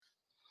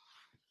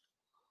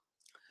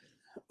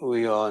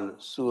We are on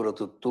Surah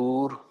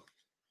Al-Tur,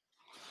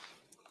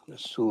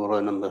 Surah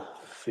number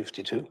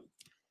 52,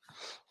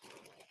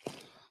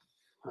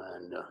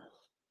 and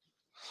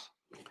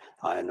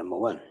ayah number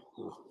 1.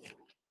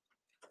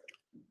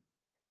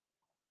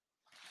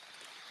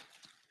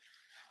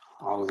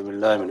 أعوذ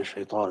بالله من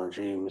الشيطان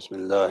الرجيم بسم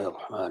الله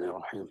الرحمن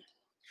الرحيم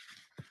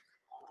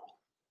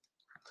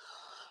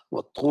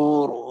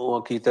والطور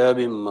وكتاب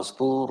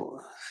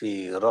مسطور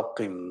في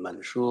رق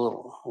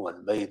منشور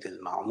والبيت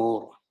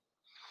المعمور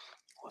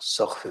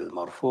والسقف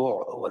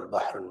المرفوع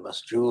والبحر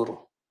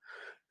المسجور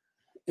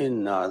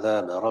إن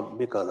عذاب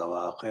ربك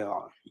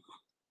لواقع.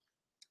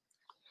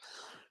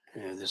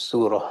 This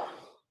surah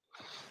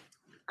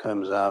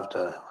comes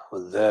after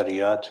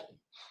والذاريات.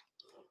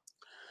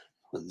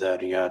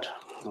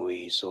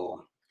 We saw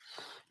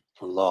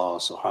Allah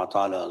subhanahu wa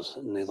ta'ala's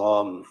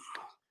nizam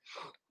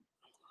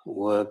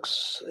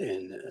works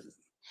in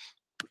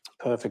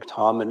perfect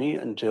harmony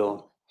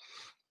until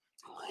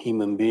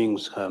human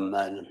beings come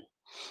and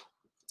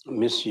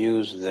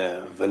misuse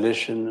their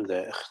volition,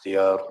 their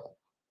ikhtiyar,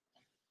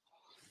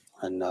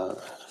 and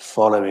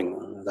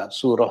following that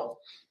surah,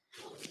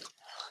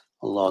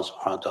 Allah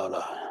subhanahu wa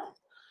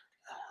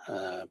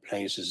ta'ala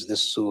places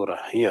this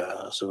surah here,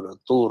 Surah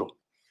Al-Tur,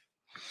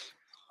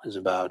 is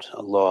about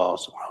Allah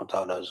subhanahu wa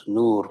ta'ala's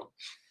nur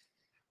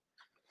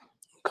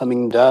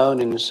coming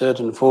down in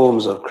certain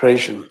forms of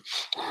creation,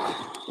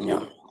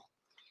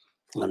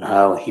 and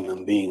how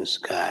human beings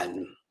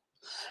can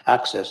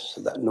access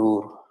that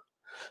nur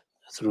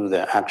through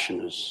their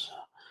actions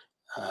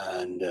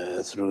and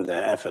through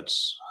their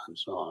efforts and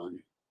so on.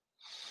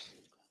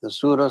 The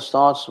surah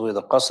starts with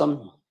a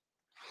qasam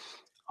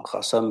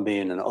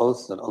being an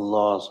oath that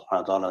Allah subhanahu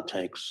wa ta'ala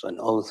takes an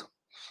oath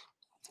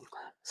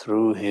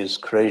through His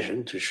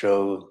creation to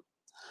show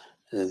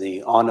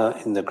the honor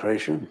in the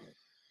creation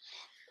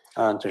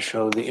and to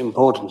show the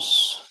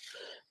importance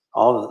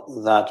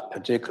of that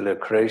particular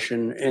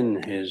creation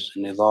in His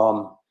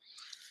nizam,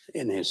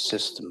 in His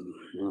system.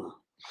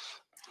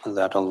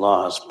 That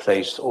Allah has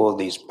placed all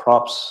these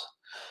props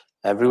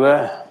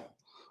everywhere,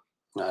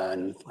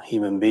 and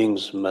human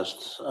beings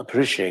must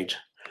appreciate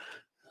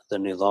the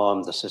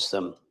nizam, the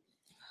system,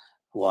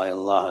 why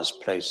Allah has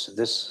placed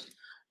this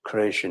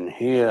creation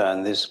here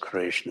and this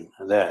creation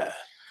there.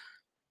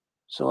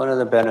 So one of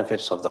the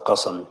benefits of the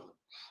qasam,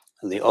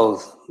 the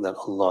oath that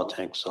Allah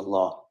takes,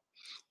 Allah,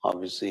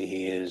 obviously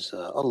He is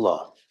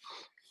Allah,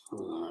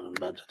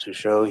 but to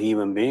show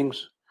human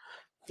beings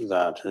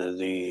that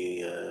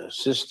the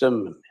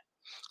system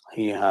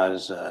He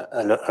has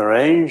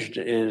arranged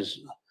is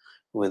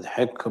with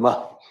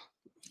hikmah.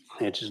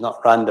 It is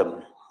not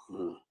random.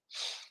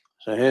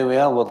 So here we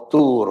are with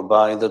Tur,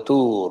 by the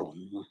Tur.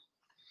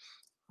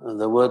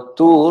 The word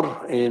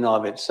Tur in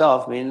of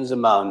itself means a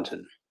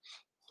mountain.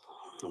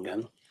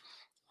 Again,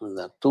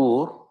 that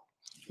Tur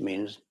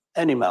means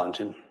any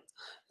mountain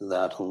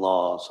that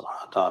Allah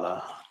subhanahu wa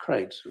ta'ala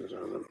creates.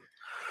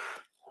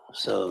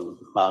 So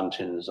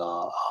mountains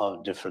are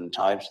of different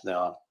types. There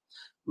are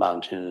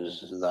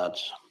mountains that,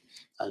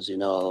 as you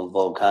know, are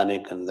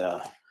volcanic, and there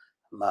are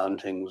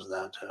mountains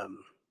that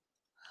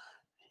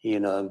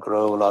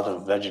grow a lot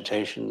of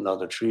vegetation, a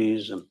lot of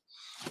trees, and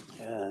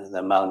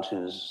the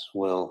mountains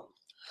will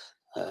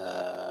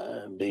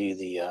be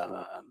the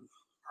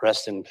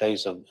resting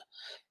place of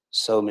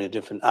so many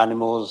different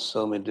animals,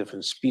 so many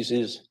different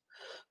species,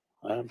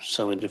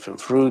 so many different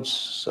fruits,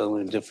 so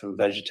many different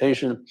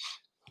vegetation,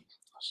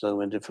 so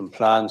many different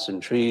plants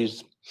and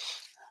trees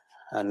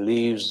and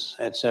leaves,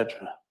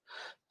 etc.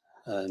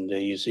 And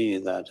you see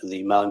that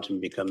the mountain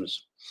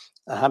becomes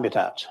a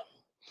habitat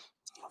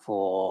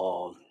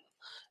for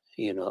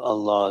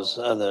Allah's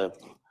other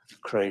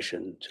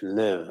creation to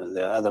live.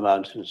 There are other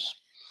mountains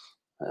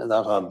that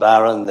are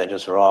barren, they're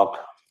just rock,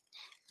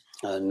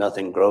 and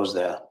nothing grows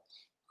there,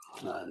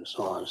 and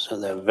so on. So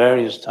there are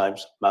various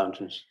types of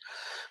mountains,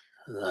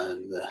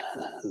 and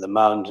the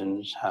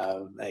mountains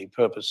have a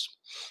purpose,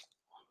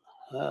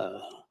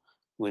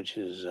 which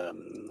is,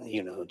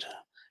 to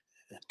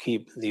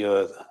keep the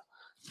earth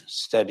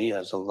steady,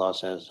 as Allah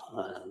says.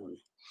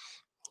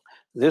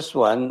 This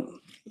one,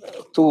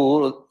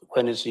 Tur,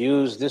 when it's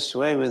used this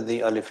way with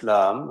the alif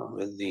lam,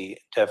 with the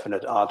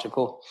definite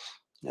article,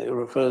 it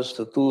refers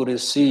to Tur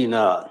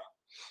Sina,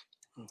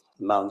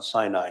 Mount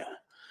Sinai,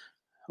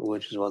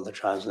 which is what the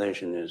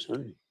translation is.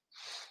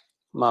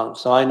 Mount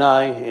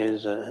Sinai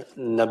is a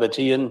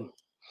Nabatean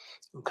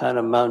kind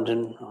of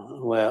mountain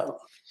where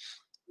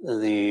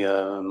the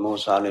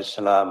Musa alayhi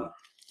salam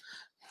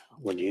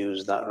would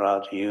use that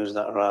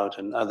route,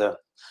 and other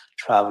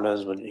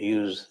travelers would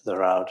use the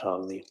route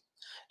of the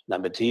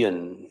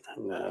Nabatean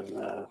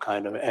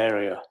kind of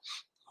area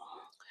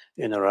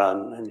in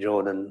around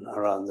Jordan,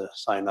 around the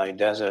Sinai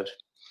desert,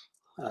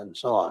 and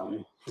so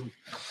on.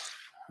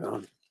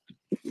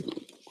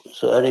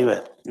 So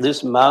anyway,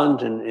 this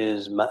mountain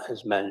is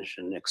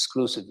mentioned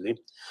exclusively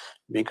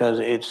because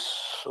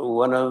it's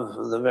one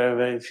of the very,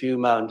 very few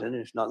mountains,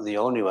 if not the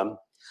only one,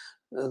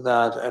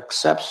 that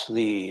accepts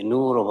the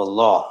nur of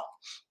Allah,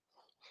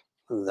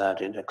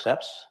 that it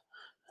accepts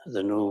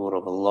the Nur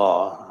of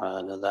Allah,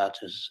 and that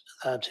is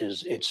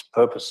its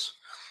purpose,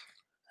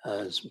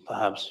 as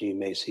perhaps you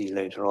may see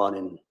later on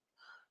in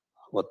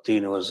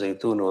وَالتِّينِ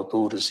وَالزَّيْتُونِ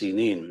وَطُورِ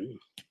سِينِينَ.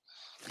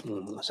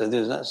 So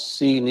there's that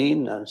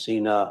Sinin and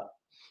Sina,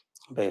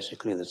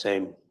 basically the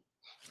same,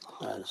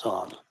 and so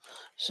on.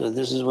 So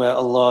this is where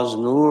Allah's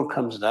Nur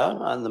comes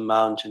down, and the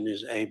mountain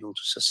is able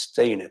to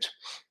sustain it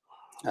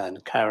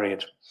and carry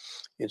it.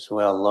 It's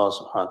where Allah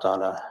subhanahu wa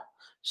ta'ala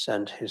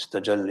sent his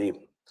tajalli,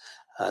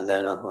 and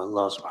then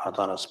Allah subhanahu wa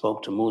ta'ala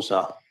spoke to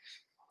Musa,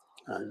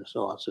 and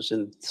so on. So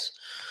since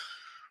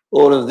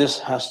all of this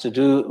has to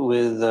do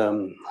with,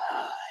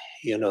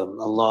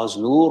 Allah's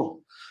Nur,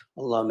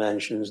 Allah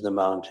mentions the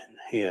mountain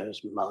here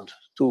as Mount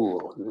Tur.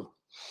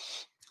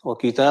 Or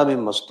Kitab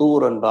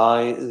Mastur, and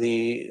by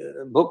the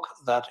book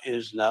that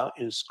is now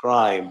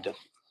inscribed,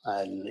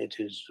 and it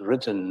is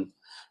written,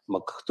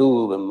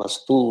 Maktub and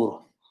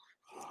Mastur,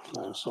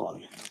 and so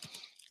on.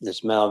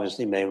 This may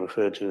obviously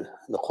refer to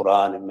the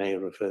Quran, it may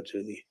refer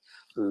to the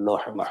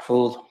Lawh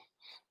Mahfuz,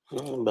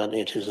 but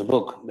it is a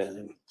book.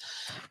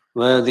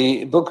 Where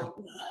the book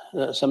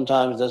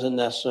sometimes doesn't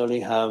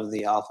necessarily have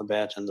the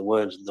alphabet and the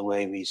words the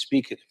way we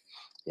speak it.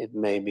 It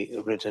may be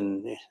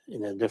written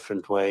in a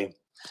different way,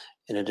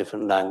 in a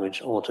different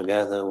language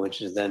altogether,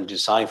 which is then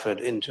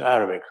deciphered into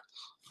Arabic,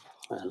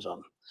 and so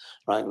on.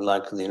 Right,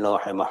 like the Lawh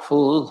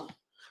Mahfuz,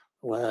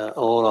 where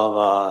all of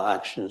our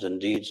actions and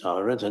deeds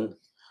are written.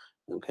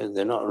 Okay,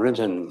 they're not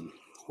written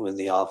with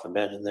the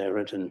alphabet; they're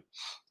written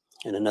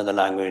in another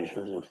language.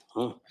 You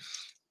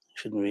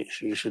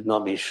should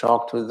not be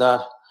shocked with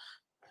that,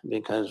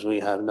 because we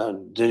have now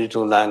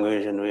digital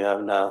language and we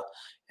have now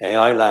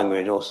AI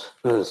language also.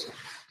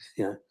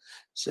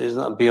 So it's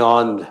not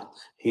beyond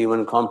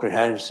human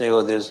comprehension. Say,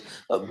 oh, there's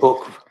a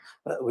book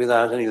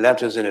without any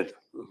letters in it.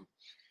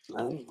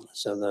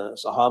 So the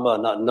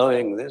Sahaba, not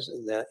knowing this,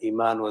 their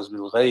iman was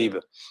bil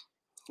ghaib,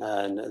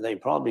 and they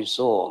probably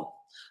saw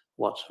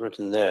what's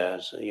written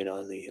there. So,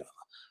 the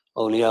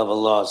awliya of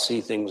Allah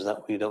see things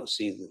that we don't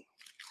see.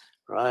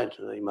 Right?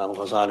 Imam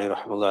Ghazali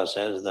rahimahullah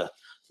says that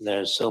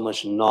there's so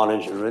much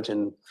knowledge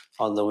written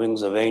on the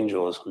wings of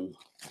angels.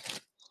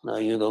 Now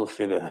you don't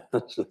figure.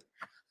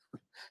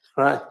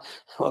 Right?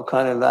 What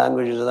kind of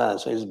language is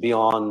that? So it's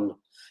beyond,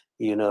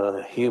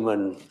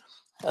 human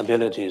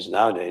abilities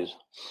nowadays.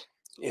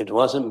 It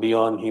wasn't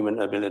beyond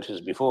human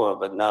abilities before,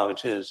 but now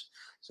it is.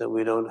 So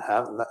we don't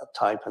have that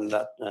type and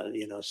that,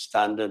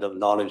 standard of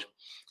knowledge.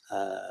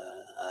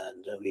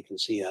 And we can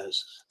see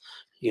as,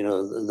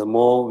 the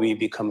more we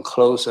become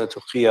closer to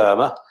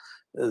Qiyamah,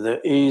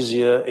 the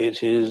easier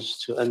it is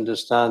to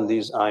understand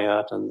these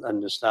ayat and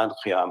understand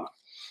Qiyamah.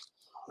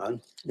 Right?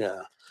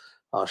 Yeah.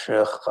 Our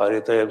Shaykh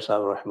Qari Tayyib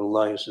Sahib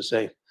Rahimullah used to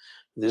say,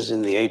 this is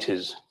in the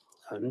 80s,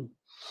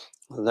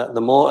 that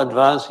the more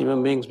advanced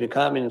human beings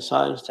become in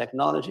science,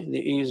 technology, the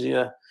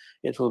easier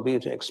it will be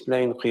to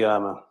explain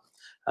Qiyamah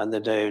and the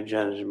Day of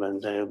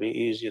Judgment. And it will be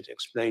easier to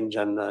explain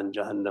Jannah and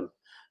Jahannam,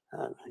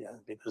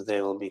 because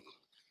they will be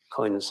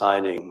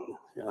coinciding.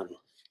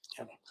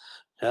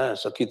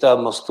 So Kitab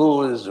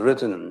Mastur is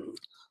written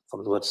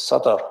from the word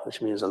satar,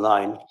 which means a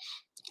line,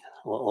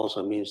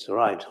 also means to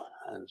write,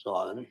 and so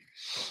on.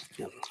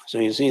 So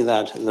you see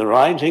that the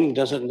writing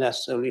doesn't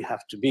necessarily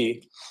have to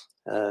be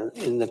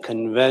in the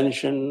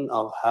convention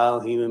of how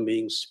human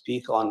beings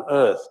speak on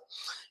earth.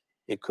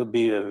 It could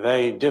be a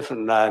very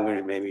different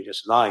language, maybe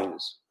just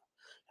lines,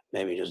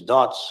 maybe just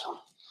dots,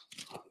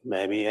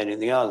 maybe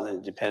anything else.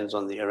 It depends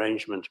on the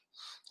arrangement,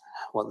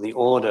 what the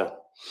order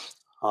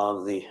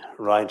of the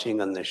writing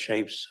and the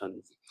shapes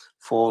and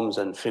forms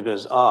and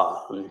figures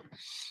are.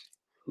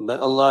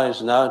 But Allah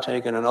has now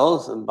taken an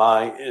oath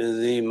by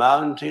the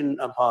mountain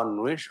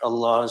upon which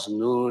Allah's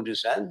Nur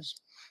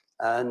descends,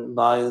 and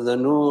by the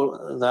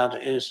Nur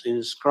that is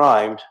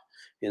inscribed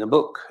in a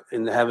book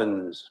in the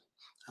heavens,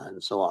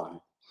 and so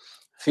on.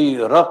 Fi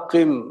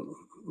raqim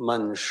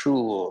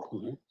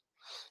manshur.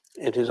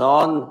 It is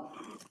on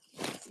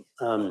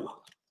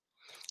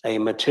a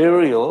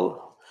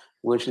material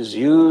which is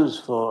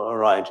used for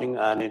writing,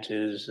 and it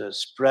is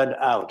spread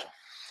out.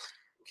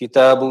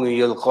 Kitabun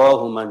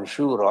yalqahu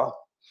manshura.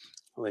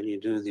 When you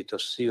do the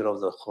tafsir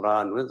of the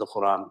Quran with the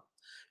Quran,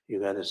 you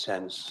get a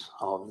sense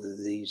of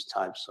these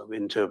types of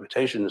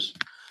interpretations,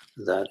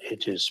 that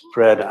it is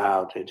spread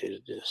out, it is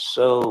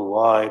so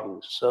wide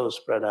and so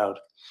spread out,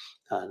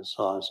 and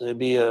so on. So it'd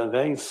be a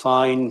very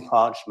fine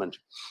parchment.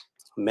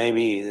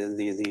 Maybe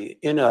the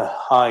inner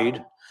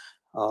hide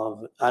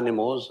of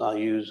animals are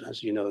used,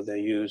 as you know, they're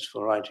used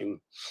for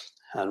writing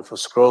and for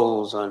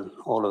scrolls and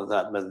all of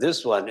that. But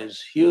this one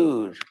is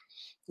huge.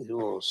 It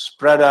will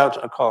spread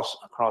out across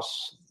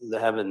the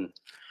heaven.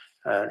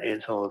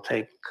 It will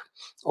take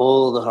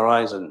all the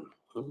horizon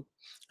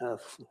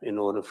in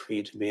order for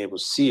you to be able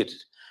to see it.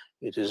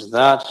 It is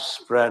that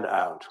spread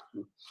out.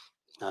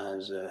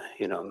 As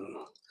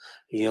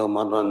يوم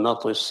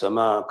نطوي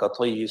السماء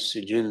كطي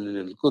السجل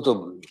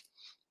للكتب.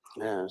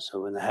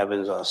 So when the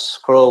heavens are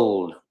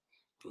scrolled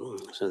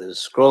So there's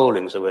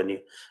scrolling. So when you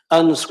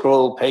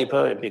unscroll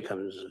paper, it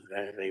becomes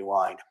very, very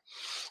wide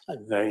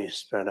and very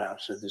spread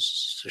out. So this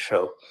is to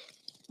show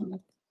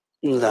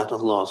that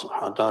Allah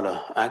subhanahu wa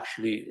ta'ala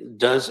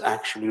does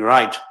actually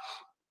write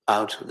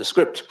out the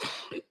script.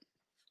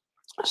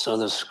 So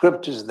the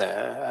script is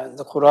there, and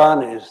the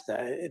Quran is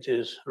there, it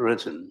is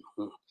written.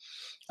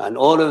 And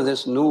all of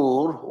this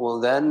nur will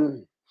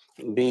then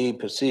be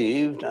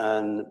perceived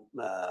and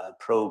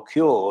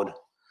procured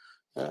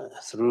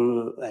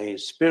through a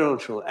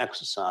spiritual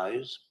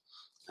exercise.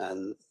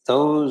 And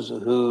those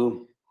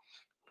who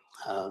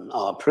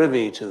are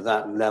privy to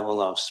that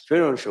level of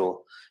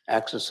spiritual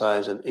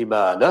exercise and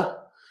ibadah,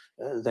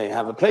 they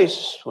have a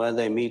place where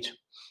they meet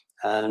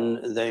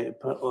and they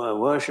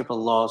worship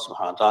Allah subhanahu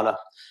wa ta'ala,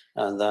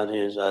 and that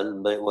is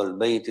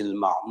Al-Bayt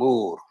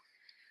al-Ma'mur,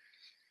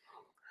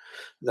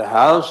 the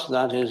house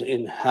that is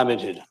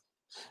inhabited.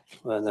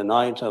 Where the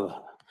night of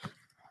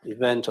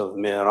event of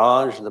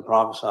Miraj, the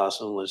Prophet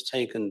ﷺ was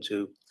taken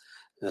to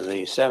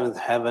the seventh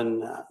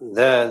heaven.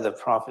 There the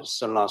Prophet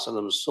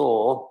ﷺ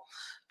saw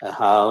a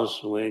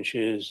house which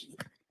is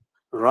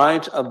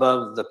right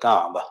above the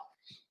Kaaba,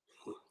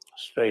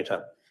 straight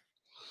up.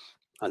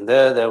 And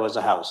there was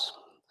a house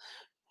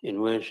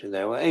in which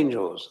there were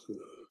angels.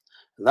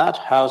 That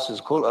house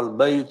is called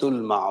Al-Baytul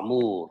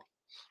Ma'mur,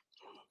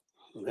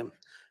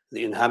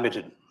 the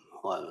inhabited.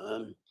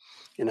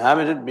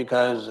 Inhabited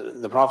because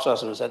the Prophet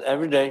ﷺ said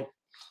every day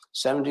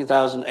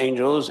 70,000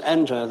 angels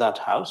enter that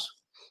house,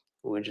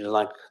 which is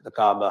like the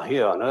Kaaba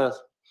here on earth,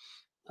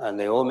 and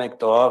they all make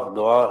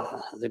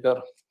dua,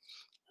 dhikr,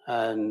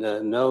 and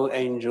no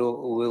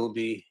angel will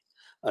be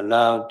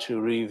allowed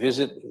to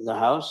revisit the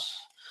house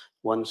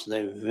once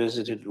they've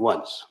visited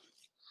once.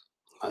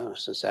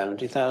 So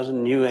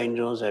 70,000 new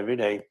angels every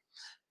day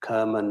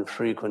come and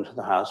frequent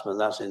the house, but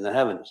that's in the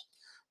heavens.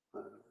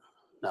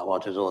 Now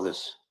what is all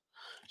this?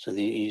 So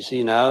you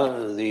see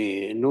now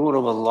the nur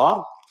of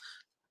Allah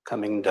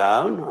coming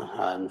down,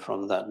 and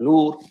from that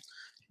nur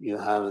you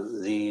have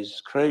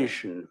these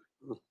creation.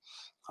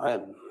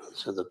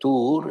 So the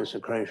Tur is a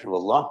creation of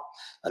Allah,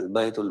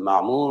 Al-Baytul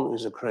Ma'mur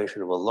is a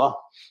creation of Allah,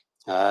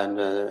 and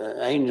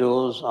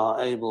angels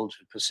are able to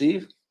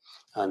perceive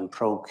and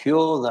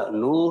procure that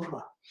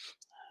nur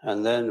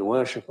and then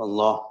worship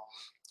Allah,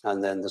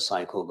 and then the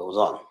cycle goes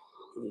on.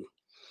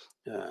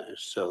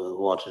 So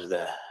what is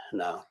there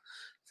now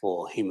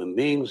for human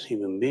beings?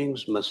 Human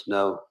beings must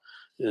know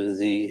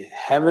the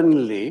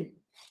heavenly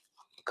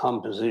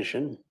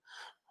composition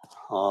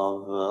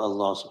of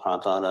Allah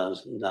subhanahu wa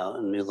ta'ala's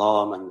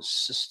nizam and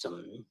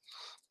system.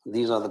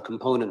 These are the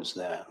components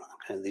there.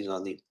 Okay? These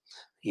are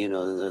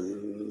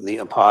the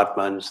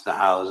apartments, the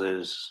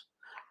houses,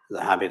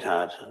 the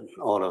habitat, and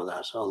all of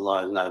that. So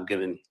Allah is now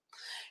giving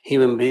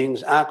human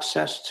beings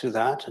access to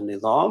that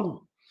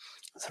nizam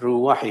through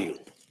wahi,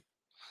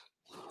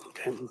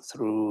 okay?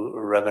 Through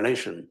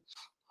revelation,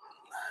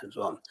 and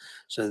so on.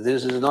 So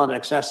this is not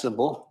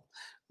accessible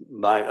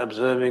by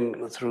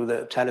observing through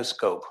the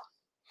telescope.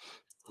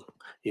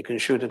 You can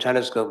shoot a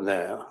telescope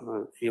there.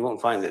 You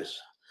won't find this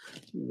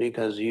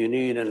because you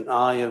need an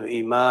eye of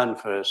Iman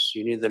first.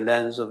 You need the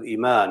lens of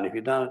Iman. If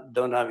you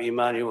don't have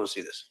Iman, you won't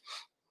see this.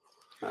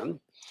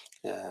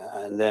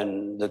 And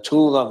then the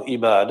tool of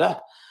Ibadah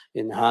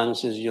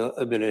enhances your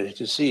ability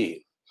to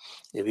see.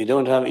 If you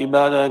don't have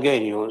Ibadah,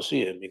 again, you won't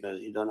see it because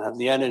you don't have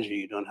the energy,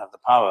 you don't have the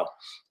power,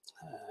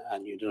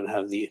 and you don't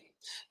have the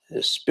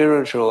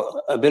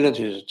spiritual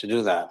abilities to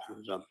do that.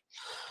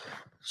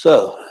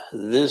 So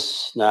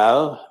this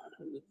now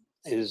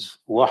is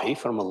wahi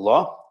from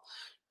Allah,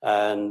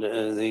 and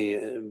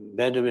the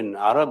Bedouin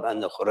Arab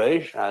and the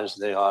Quraysh, as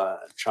they are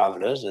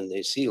travelers and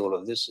they see all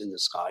of this in the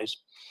skies,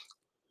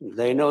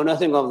 they know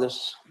nothing of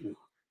this.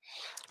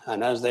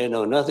 And as they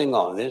know nothing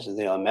of this,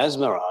 they are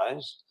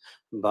mesmerized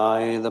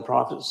by the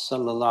Prophet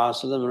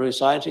ﷺ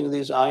reciting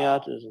these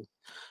ayat.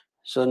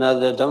 So now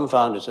they're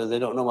dumbfounded, so they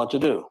don't know what to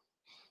do.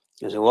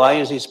 They say, why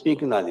is he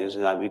speaking like this?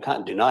 And we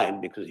can't deny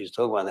it because he's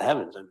talking about the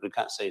heavens, and we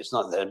can't say it's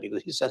not there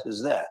because he says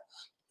it's there.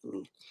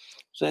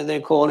 So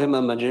they call him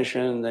a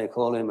magician, they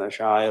call him a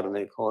shair,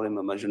 they call him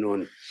a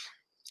majnoon,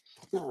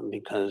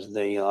 because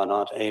they are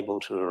not able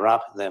to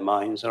wrap their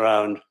minds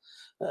around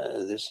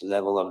this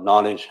level of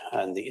knowledge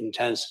and the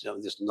intensity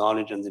of this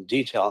knowledge and the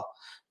detail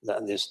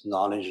that this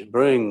knowledge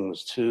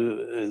brings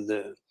to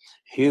the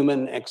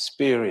human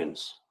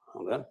experience.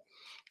 Okay?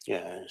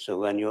 Yeah. So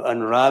when you're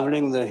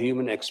unraveling the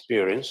human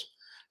experience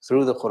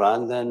through the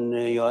Quran, then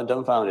you are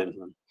dumbfounded.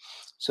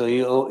 So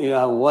you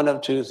have one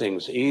of two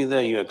things: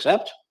 either you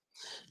accept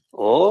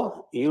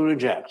or you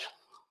reject.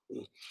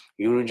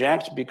 You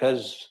reject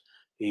because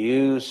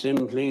you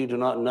simply do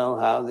not know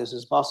how this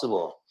is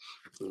possible.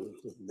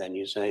 Then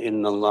you say,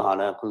 Inna Allah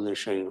ala kulli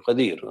shayin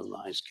qadir.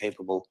 Allah is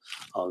capable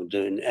of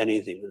doing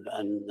anything.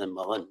 And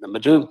number one. Number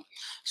two,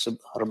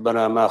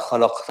 Rabbana ma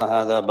khalaqta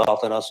hadha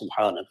batila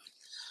subhanak.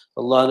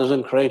 Allah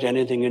doesn't create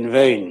anything in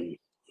vain.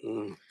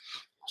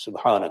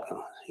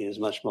 Subhanaka. He is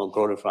much more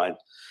glorified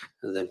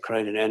than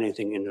creating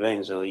anything in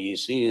vain. So you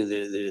see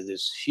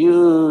this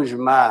huge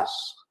mass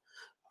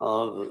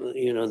of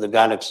the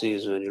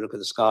galaxies. When you look at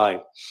the sky,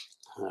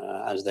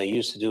 as they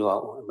used to do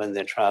when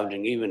they're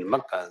traveling, even in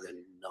Mecca,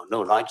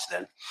 no lights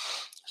then.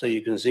 So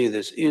you can see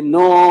this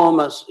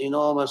enormous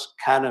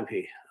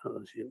canopy,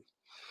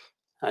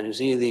 and you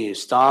see the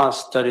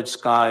star-studded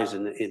skies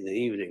in the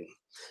evening,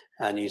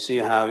 and you see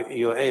how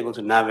you're able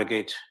to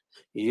navigate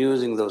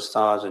using those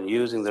stars and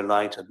using the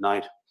light at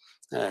night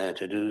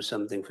to do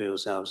something for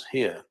yourselves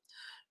here.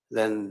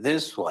 Then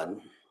this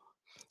one,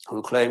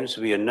 who claims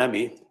to be a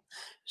Nabi,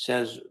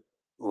 says,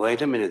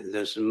 wait a minute,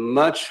 there's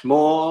much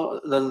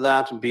more than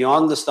that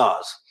beyond the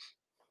stars.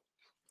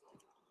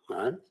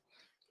 Right?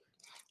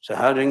 So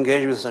how to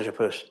engage with such a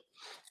person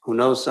who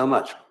knows so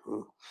much?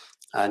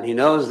 And he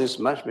knows this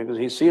much because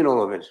he's seen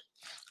all of it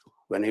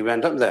when he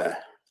went up there.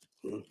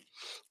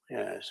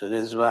 Yeah, so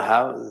this is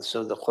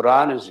so the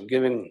Quran is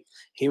giving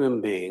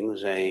human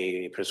beings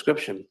a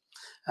prescription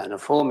and a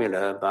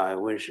formula by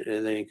which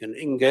they can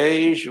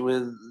engage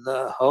with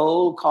the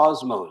whole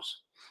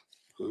cosmos.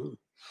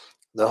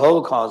 The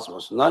whole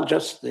cosmos, not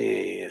just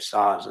the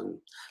stars and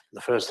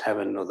the first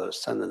heaven or the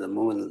sun and the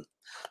moon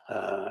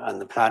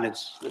and the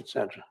planets,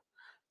 etc.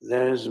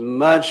 There's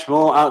much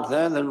more out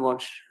there than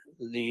what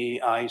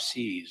the eye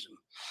sees.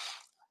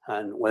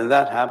 And when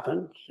that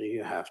happens,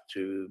 you have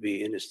to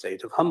be in a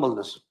state of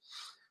humbleness.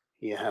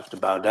 You have to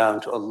bow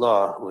down to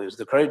Allah, who is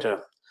the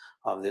creator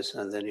of this,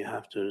 and then you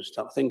have to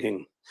stop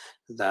thinking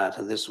that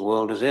this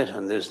world is it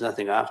and there's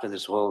nothing after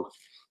this world,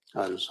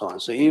 and so on.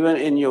 So even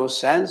in your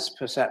sense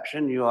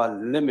perception, you are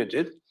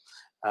limited,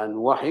 and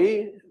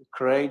Wahi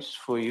creates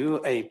for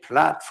you a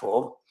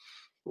platform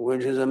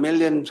which is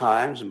 1,000,000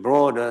 times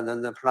broader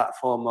than the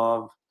platform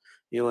of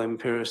your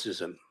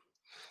empiricism,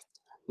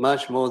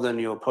 much more than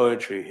your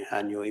poetry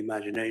and your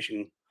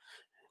imagination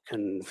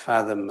can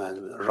fathom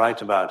and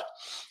write about,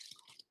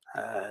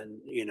 and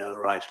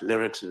write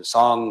lyrics and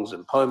songs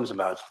and poems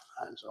about,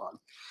 and so on.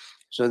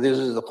 So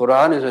the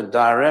Quran is a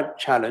direct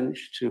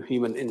challenge to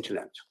human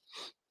intellect.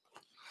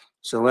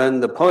 So when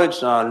the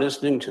poets are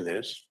listening to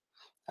this,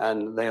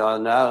 and they are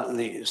now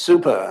the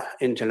super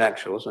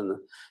intellectuals, and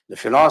the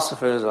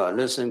philosophers are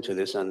listening to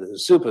this, and the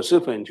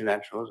super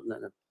intellectuals,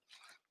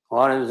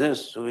 what is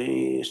this?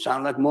 We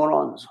sound like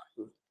morons,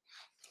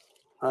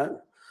 right?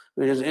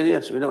 We're just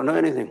idiots. We don't know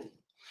anything.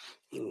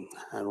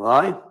 And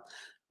why?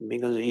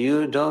 Because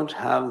you don't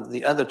have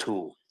the other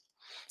tool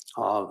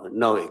of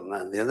knowing.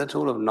 And the other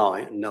tool of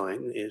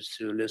knowing is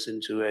to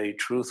listen to a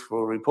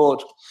truthful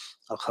report,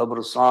 a khabr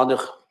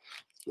sadiq,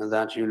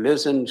 that you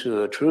listen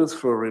to a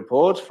truthful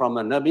report from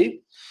a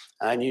Nabi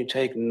and you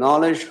take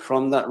knowledge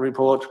from that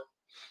report,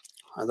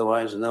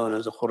 otherwise known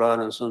as the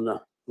Quran and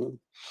Sunnah.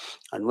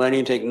 And when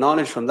you take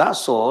knowledge from that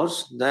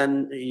source,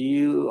 then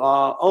you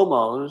are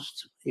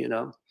almost,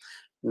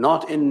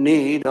 not in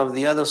need of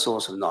the other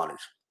source of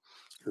knowledge.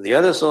 The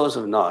other source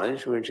of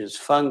knowledge, which is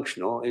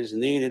functional, is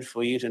needed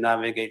for you to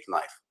navigate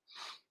life.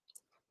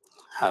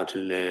 How to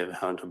live,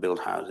 how to build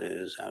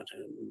houses, how to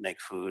make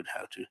food,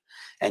 how to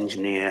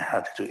engineer, how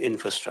to do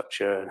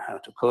infrastructure, how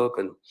to cook,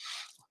 and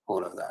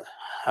all of that.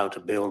 How to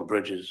build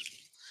bridges,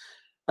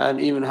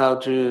 and even how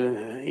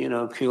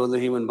to, cure the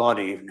human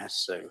body if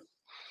necessary.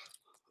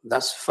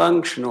 That's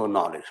functional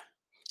knowledge.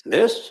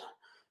 This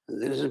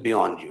is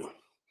beyond you.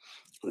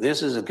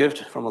 This is a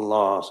gift from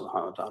Allah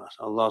subhanahu wa ta'ala.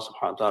 Allah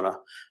subhanahu wa ta'ala,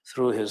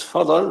 through His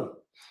fadl,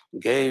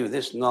 gave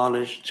this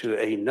knowledge to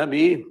a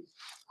Nabi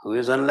who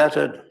is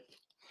unlettered.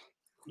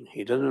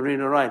 He doesn't read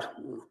or write.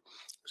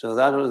 So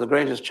that was the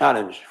greatest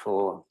challenge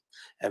for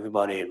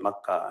everybody in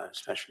Makkah,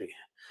 especially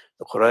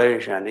the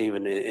Quraysh, and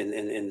even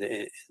in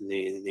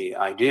the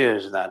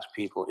ideas that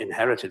people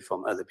inherited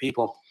from other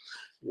people.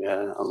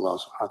 Yeah, Allah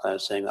subhanahu wa ta'ala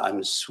is saying,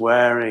 I'm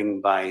swearing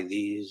by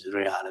these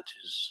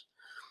realities.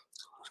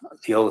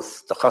 The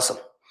oath, the qasam.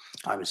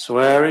 I'm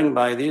swearing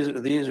by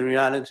these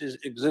realities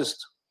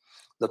exist.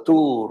 The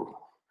Tur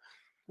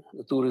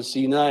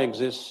al-Sinai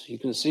exists. You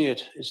can see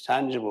it. It's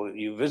tangible.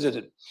 You visit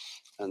it.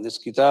 And this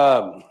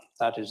kitab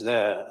that is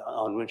there,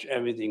 on which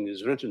everything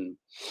is written.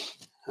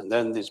 And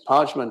then this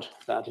parchment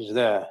that is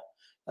there,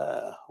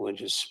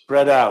 which is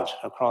spread out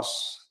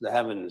across the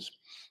heavens.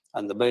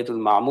 And the Bayt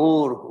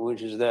al-Ma'mur,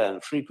 which is there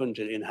and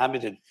frequented,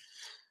 inhabited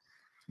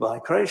by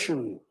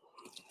creation.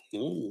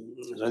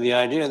 So the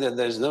idea that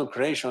there's no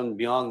creation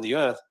beyond the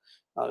earth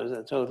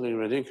is totally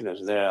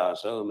ridiculous. There are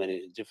so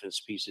many different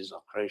species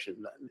of creation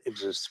that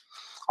exist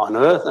on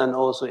earth and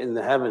also in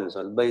the heavens.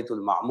 Al-Bayt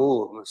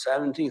al-Ma'mur,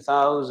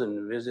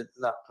 70,000 visit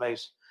that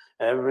place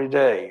every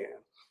day.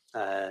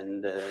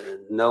 And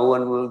no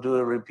one will do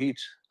a repeat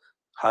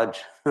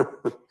Hajj.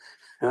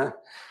 Yeah.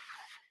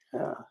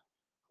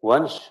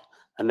 Once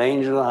an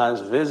angel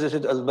has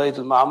visited Al-Bayt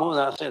al-Ma'mur,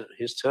 that's it.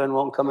 His turn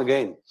won't come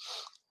again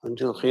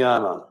until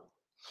Qiyamah.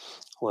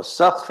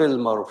 وَالسَّقْفِ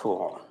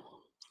الْمَرْفُوعِ.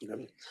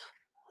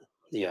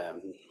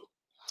 The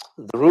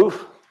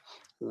roof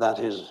that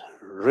is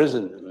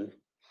risen,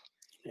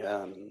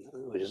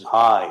 which is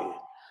high,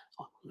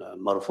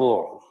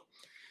 marfu',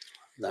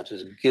 that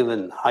is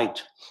given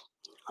height,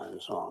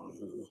 and so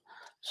on.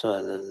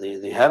 So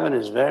the heaven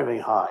is very, very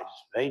high.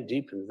 It's very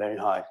deep and very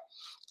high.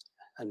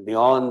 and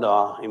beyond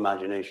our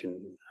imagination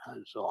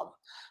and so on.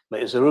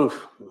 But it's a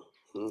roof.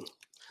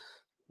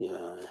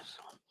 Yes.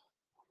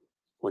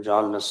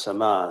 وَجَعَلْنَا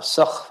السَّمَاءَ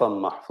سَقْفًا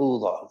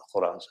مَحْفُوظًا, the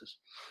Quran says.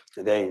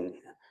 Again,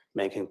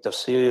 making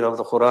tafsir of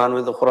the Quran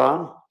with the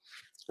Quran,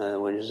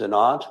 which is an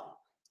art.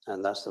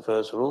 And that's the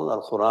first rule.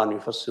 Al-Quran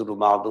yufassiru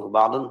ba'duhu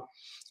ba'dan.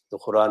 The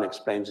Quran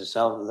explains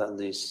itself that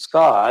the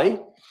sky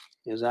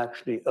is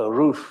actually a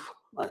roof,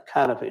 a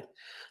canopy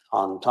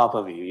on top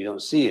of you. You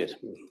don't see it.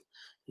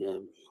 Yeah.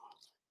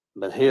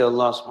 But here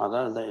Allah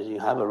subhanahu wa ta'ala, you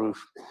have a roof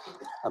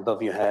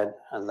above your head,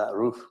 and that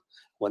roof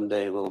one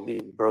day will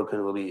be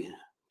broken, will be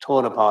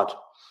torn apart.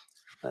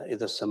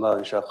 إِذَا السَّمَاءُ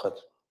انشَقَّتْ,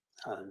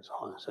 and so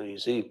on. So you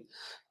see,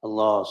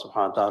 Allah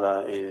subhanahu wa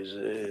ta'ala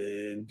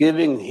is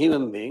giving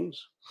human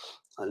beings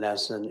a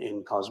lesson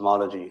in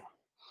cosmology.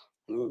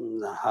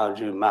 How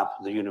do you map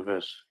the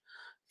universe?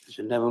 You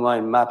should never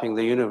mind mapping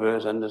the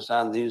universe,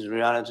 understand these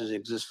realities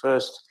exist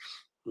first.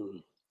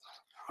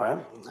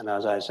 Right? And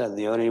as I said,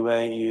 the only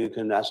way you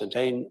can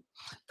ascertain,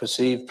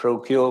 perceive,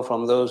 procure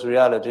from those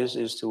realities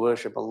is to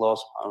worship Allah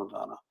subhanahu wa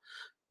ta'ala.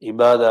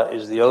 Ibadah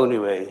is the only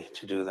way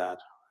to do that.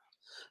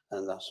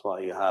 And that's why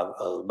you have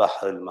al-Bahr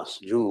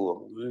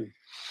al-Masjur.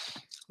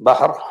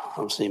 Bahr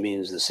obviously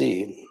means the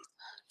sea.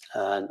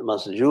 And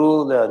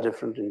Masjur, there are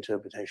different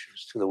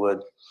interpretations to the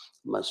word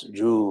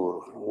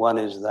Masjur. One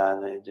is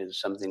that it is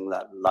something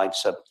that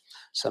lights up,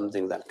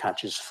 something that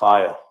catches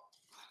fire.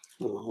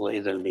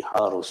 وَإِذَا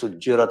الْبِحَارُ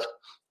سُجِّرَتْ,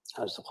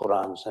 as the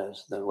Quran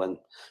says, that when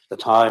the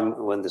time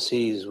when the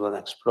seas will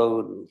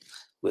explode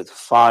with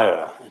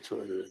fire,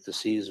 the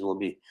seas will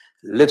be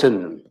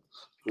litten,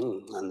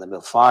 and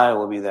the fire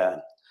will be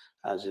there.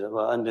 As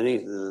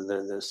underneath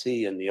the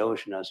sea and the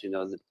ocean, as you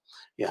know,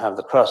 you have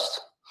the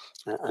crust.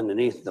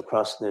 Underneath the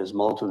crust, there's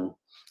molten,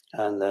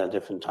 and there are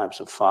different types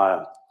of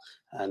fire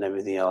and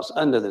everything else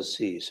under the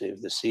sea. So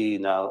if the sea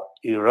now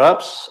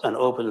erupts and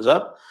opens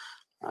up,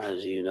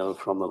 as you know,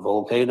 from a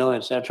volcano,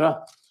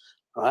 etc.,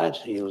 right,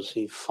 you'll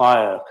see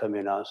fire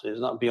coming out. So it's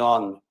not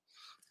beyond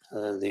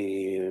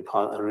the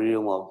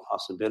realm of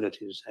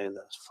possibility to say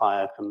that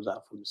fire comes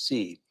out from the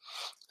sea,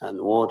 and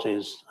water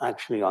is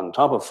actually on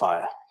top of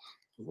fire,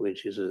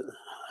 which is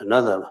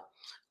another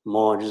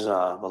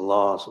mu'jiza of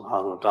Allah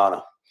subhanahu wa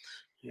ta'ala.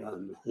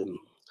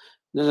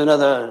 There's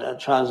another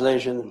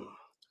translation,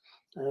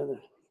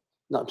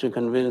 not too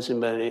convincing,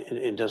 but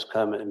it does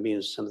come. It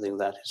means something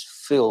that is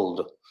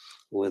filled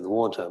with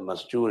water.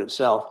 Masjur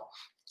itself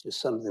is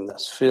something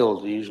that's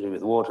filled usually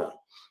with water.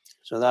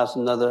 So that's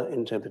another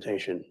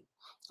interpretation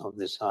of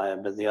this ayah,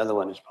 but the other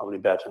one is probably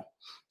better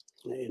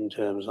in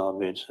terms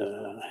of its,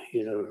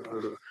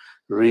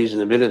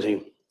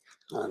 reasonability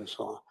and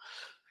so on.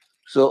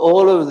 So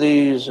all of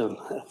these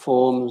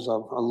forms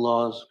of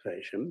Allah's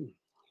creation,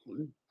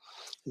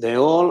 they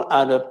all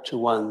add up to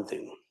one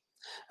thing,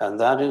 and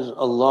that is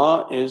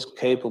Allah is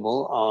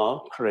capable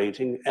of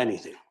creating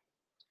anything.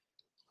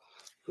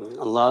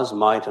 Allah's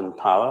might and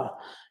power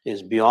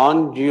is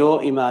beyond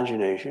your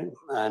imagination,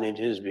 and it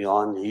is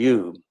beyond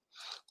you.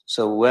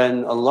 So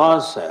when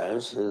Allah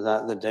says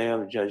that the day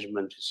of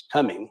judgment is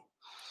coming,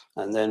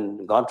 and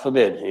then, God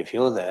forbid, if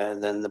you're there,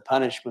 then the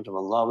punishment of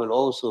Allah will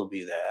also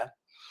be there,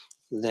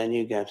 then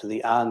you get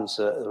the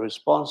answer, the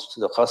response to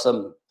the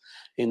qasam,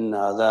 inna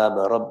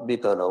adhab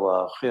rabbika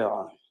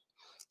lawaqi',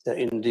 that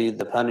indeed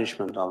the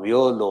punishment of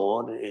your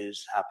Lord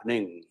is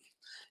happening,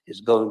 is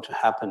going to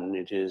happen,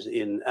 it is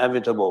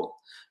inevitable,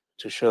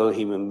 to show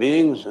human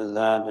beings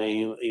that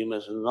you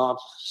must not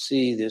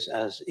see this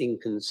as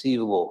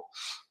inconceivable.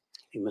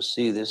 You must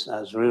see this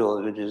as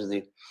real, which is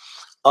the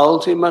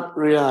ultimate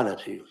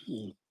reality.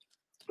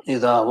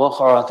 إِذَا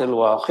وَقَعَتِ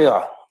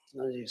الْوَاقِعَةُ,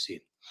 as you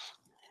see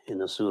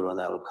in a surah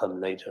that will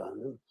come later.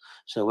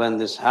 So when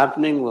this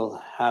happening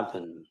will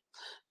happen.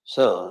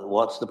 So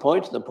what's the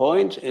point? The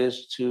point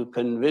is to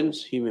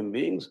convince human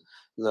beings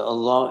that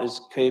Allah is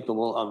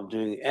capable of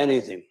doing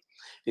anything,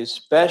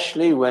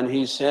 especially when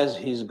He says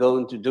He's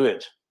going to do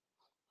it.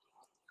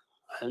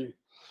 And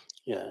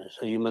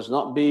so you must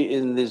not be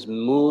in this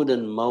mood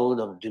and mode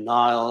of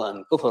denial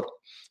and kufr,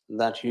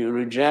 that you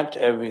reject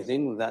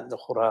everything that the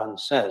Quran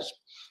says,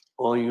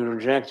 or you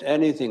reject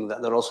anything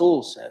that the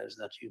Rasul says,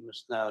 that you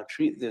must now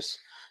treat this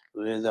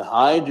with a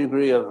high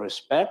degree of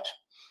respect,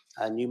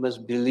 and you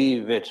must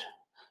believe it.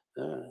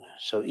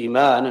 So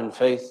Iman and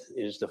faith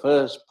is the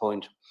first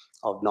point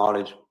of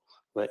knowledge,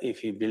 where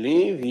if you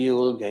believe, you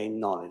will gain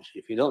knowledge.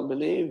 If you don't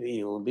believe,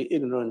 you will be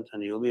ignorant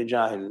and you will be a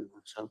jahil.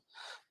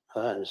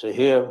 So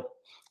here,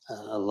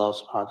 Allah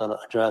subhanahu wa ta'ala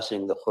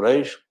addressing the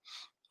Quraysh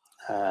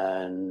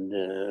and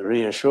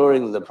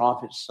reassuring the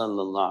Prophet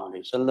sallallahu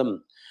alaihi wasallam,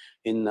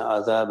 inna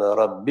adhab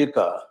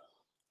rabbika,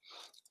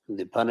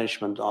 the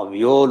punishment of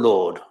your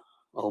Lord,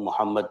 O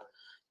Muhammad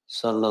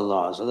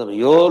sallallahu alaihi wasallam.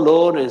 Your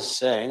Lord is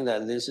saying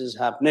that this is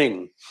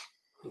happening.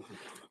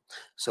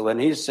 So when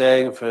He's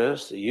saying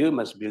first, you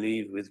must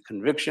believe with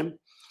conviction,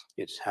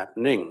 it's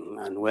happening.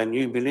 And when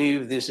you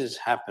believe this is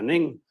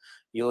happening,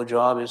 your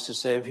job is to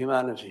save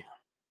humanity.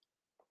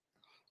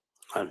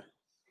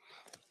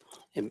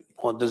 And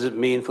what does it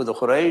mean for the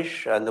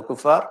Quraysh and the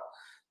Kuffar?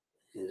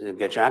 He said,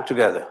 get your act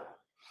together.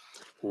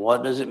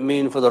 What does it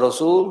mean for the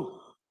Rasul?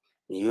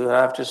 You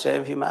have to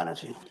save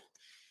humanity.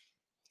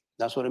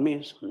 That's what it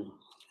means.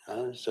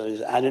 So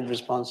it's added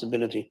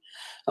responsibility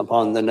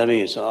upon the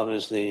Nabi. So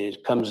obviously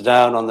it comes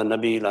down on the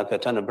Nabi like a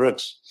ton of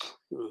bricks.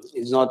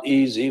 It's not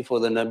easy for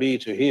the Nabi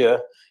to hear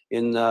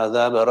in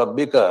Adhab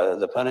Rabbika,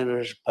 the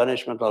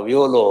punishment of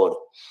your Lord.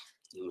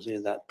 You see,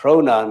 that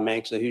pronoun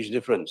makes a huge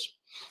difference.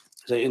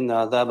 So in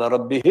Adhab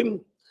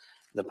Rabbihim,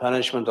 the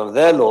punishment of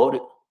their Lord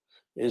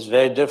is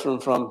very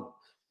different from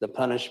the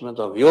punishment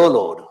of your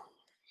Lord.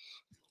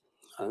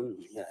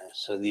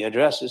 So the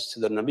address is to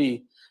the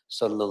Nabi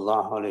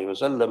sallallahu alayhi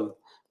wasallam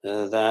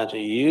that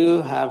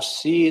you have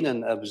seen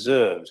and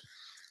observed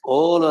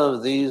all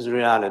of these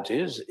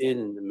realities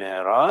in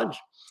Mi'raj,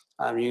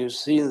 and you've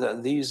seen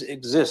that these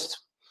exist.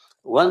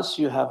 Once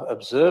you have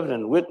observed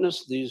and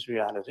witnessed these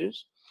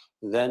realities,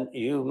 then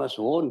you must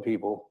warn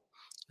people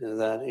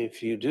that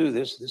if you do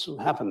this, this will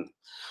happen.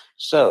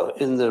 So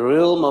in the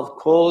realm of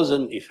cause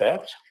and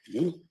effect,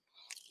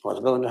 what's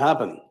going to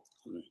happen?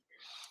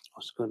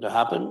 What's going to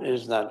happen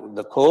is that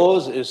the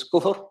cause is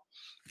kufr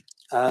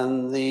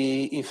and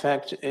the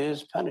effect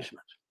is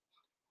punishment.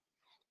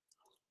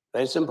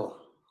 Very simple.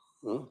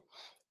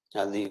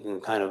 At the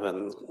kind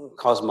of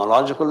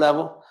cosmological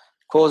level,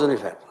 cause and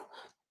effect.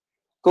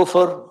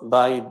 Kufr,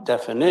 by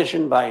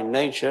definition, by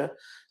nature,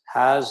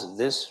 has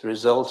this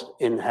result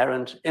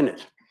inherent in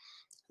it.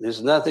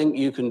 There's nothing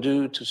you can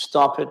do to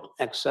stop it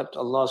except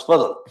Allah's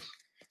fadl,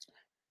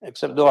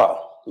 except dua.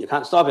 You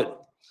can't stop it.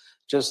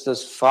 Just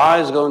as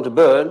fire is going to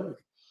burn,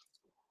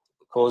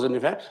 cause and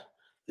effect,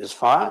 this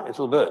fire, it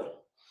will burn.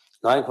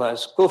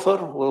 Likewise,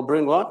 kufr will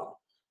bring what?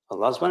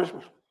 Allah's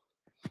punishment.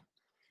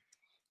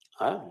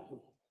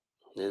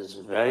 It's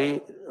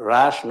very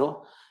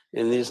rational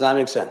in the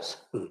Islamic sense.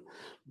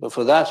 But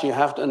for that, you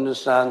have to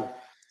understand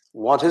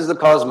what is the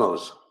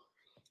cosmos.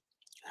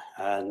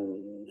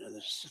 And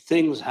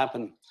things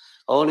happen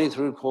only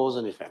through cause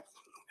and effect.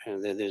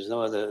 And there's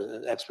no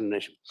other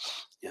explanation.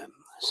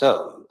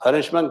 So,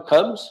 punishment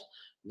comes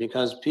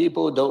because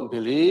people don't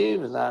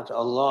believe that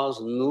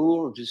Allah's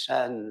nur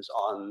descends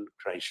on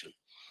creation.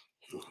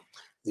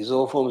 These are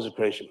all forms of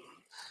creation.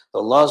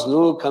 Allah's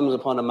nur comes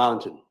upon a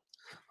mountain.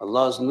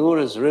 Allah's nur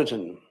is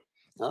written.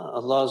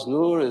 Allah's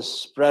nur is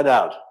spread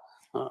out.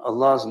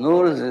 Allah's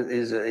nur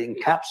is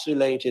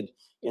encapsulated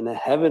in a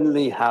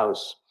heavenly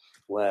house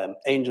where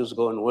angels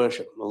go and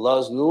worship.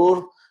 Allah's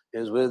nur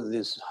is with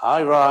this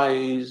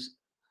high-rise,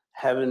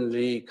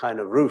 heavenly kind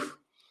of roof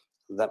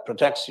that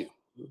protects you.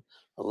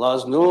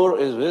 Allah's nur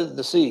is with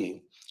the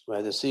sea,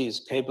 where the sea is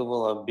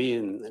capable of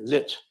being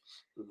lit.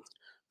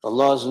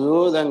 Allah's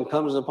nur then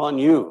comes upon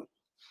you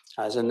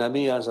as a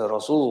Nabi, as a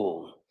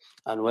Rasul.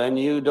 And when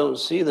you don't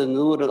see the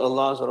nur of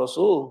Allah's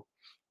Rasul,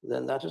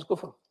 then that is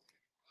kufr.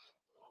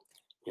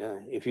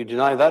 If you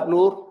deny that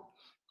nur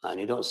and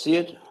you don't see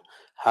it,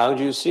 how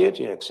do you see it?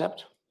 You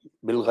accept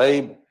bil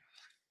ghaib,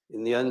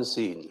 in the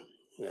unseen.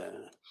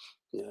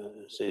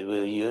 So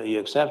you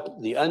accept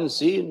the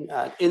unseen,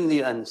 and in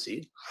the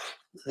unseen,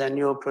 then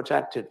you're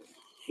protected.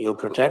 You're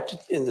protected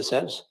in the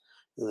sense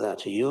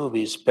that you'll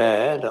be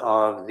spared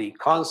of the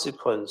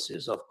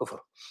consequences of kufr.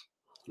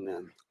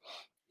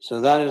 So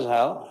that is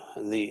how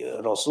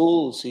the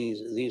Rasul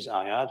sees these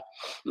ayat.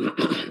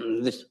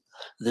 This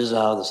is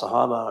how the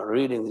Sahaba are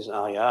reading these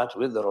ayat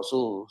with the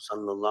Rasul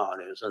sallallahu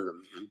alayhi wa sallam.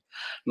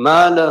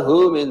 Ma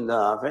lahu min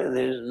dafi',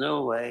 there is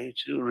no way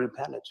to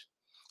repel it.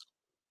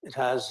 It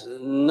has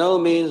no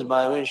means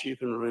by which you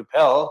can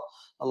repel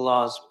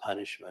Allah's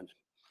punishment,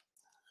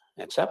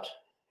 except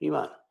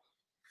iman,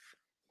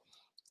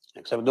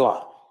 except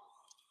dua.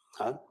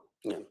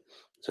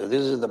 So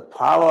this is the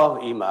power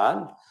of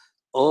iman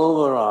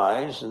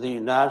overrides the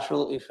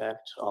natural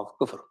effect of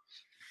kufr.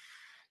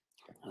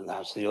 And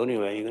that's the only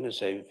way you're going to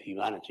save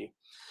humanity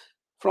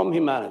from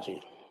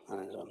humanity.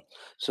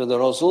 So the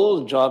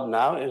Rasul's job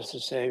now is to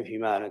save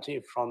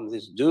humanity from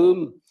this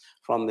doom,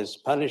 from this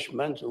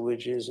punishment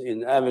which is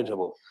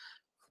inevitable.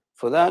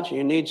 For that,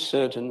 you need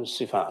certain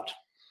sifat.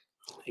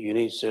 You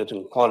need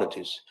certain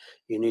qualities.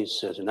 You need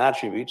certain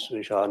attributes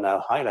which are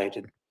now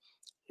highlighted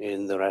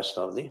in the rest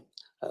of the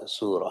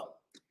surah.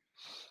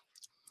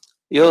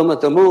 يَوْمَ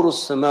تَمُورُ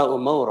السَّمَاءُ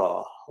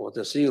مَوْرًا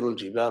وَتَسِيرُ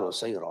الْجِبَالُ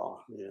سَيْرًا.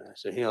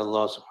 So here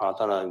Allah subhanahu wa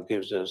ta'ala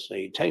gives us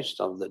a taste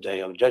of the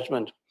day of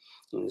judgment.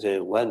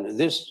 When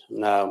this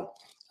now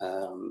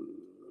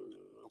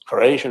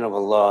creation of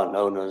Allah,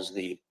 known as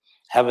the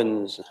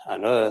heavens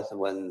and earth,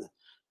 when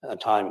a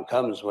time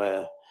comes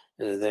where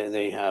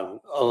they have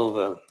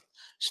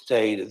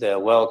overstayed their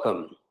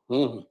welcome.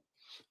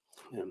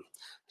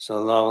 So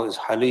Allah is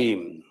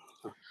Halim.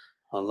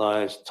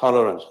 Allah is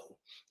tolerant,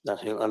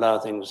 that He'll allow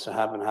things to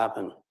happen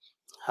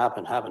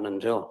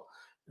until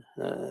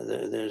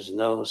there's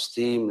no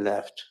steam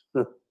left.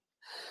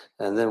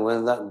 And then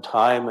when that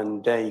time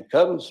and day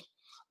comes,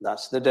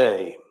 that's the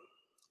day.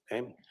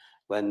 Okay?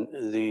 When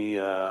the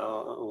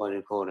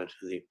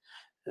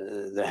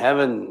the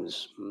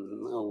heavens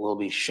will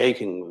be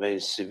shaking, very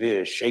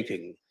severe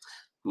shaking,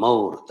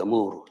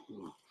 tamur,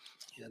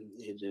 and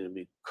it will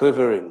be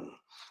quivering,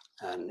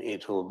 and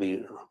it will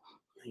be,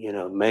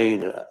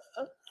 made,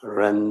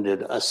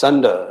 rendered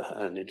asunder,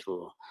 and it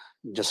will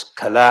just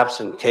collapse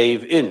and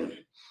cave in.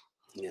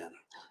 Yeah.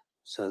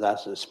 So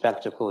that's a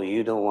spectacle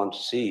you don't want to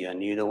see,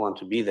 and you don't want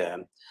to be there,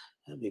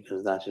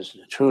 because that is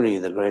truly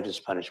the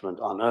greatest punishment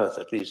on earth,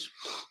 at least.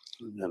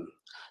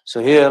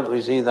 So here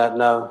we see that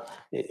now.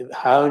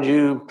 How do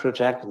you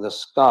protect the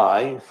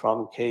sky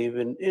from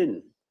caving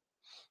in?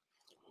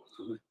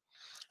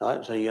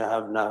 Right, so you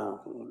have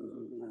now,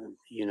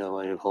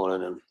 what you call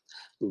it,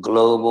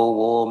 global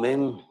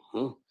warming,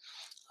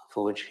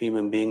 for which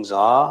human beings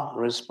are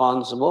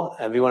responsible.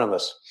 Every one of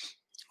us,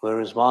 we're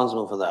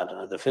responsible for that,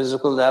 at the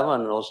physical level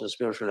and also the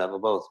spiritual level,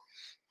 both.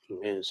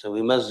 Okay, so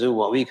we must do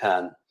what we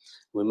can.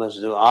 We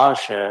must do our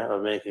share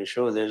of making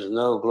sure there's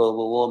no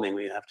global warming.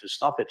 We have to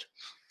stop it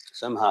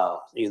somehow,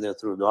 either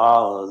through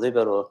dua or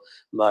dhikr, or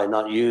by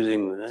not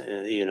using,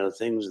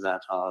 things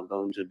that are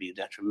going to be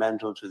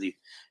detrimental to the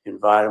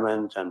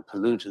environment and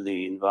pollute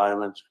the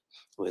environment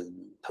with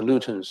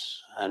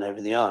pollutants and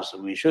everything else. So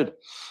we should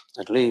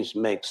at least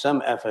make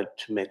some effort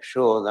to make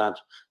sure that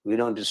we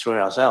don't destroy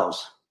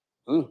ourselves.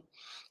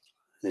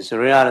 This is a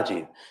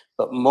reality.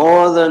 But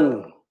more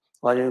than,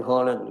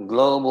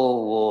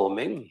 global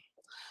warming,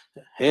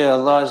 here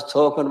Allah is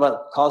talking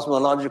about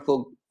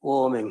cosmological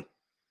warming.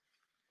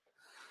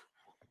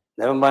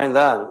 Never mind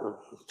that.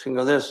 Think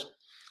of this.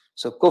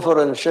 So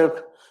kufr and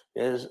shirk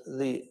is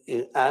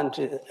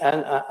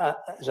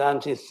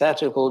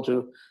antithetical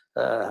to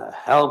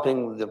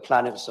helping the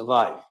planet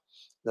survive.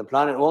 The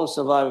planet won't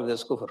survive with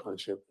this kufr and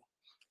shirk.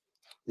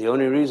 The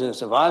only reason it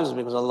survives is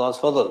because of Allah's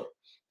fadl,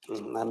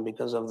 and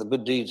because of the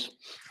good deeds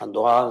and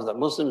du'as that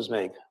Muslims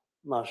make.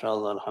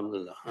 MashaAllah,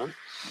 alhamdulillah.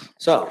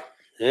 So,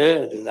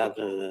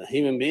 that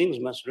human beings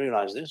must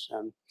realize this,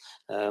 and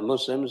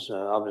Muslims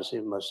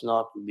obviously must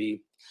not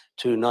be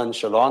too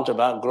nonchalant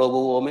about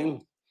global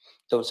warming.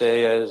 Don't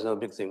say, yeah, it's no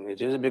big thing.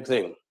 It is a big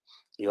thing.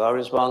 You are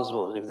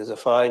responsible. If there's a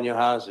fire in your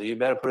house, you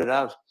better put it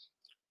out.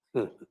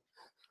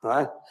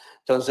 Right?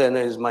 Don't say, no,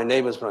 it's my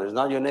neighbor's problem. It's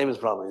not your neighbor's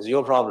problem. It's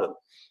your problem.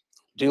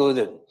 Deal with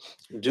it.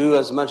 Do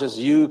as much as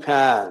you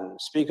can.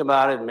 Speak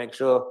about it. Make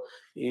sure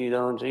you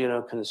don't,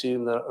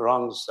 consume the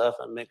wrong stuff,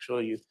 and make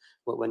sure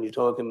when you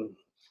talk, and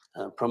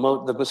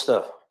promote the good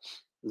stuff.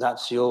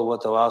 That's your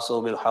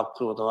watawasaw bil haqq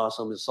wa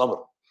tawasaw bil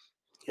sabr.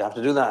 You have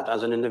to do that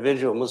as an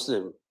individual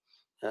Muslim.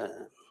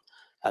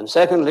 And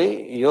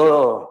secondly,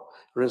 your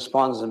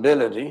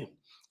responsibility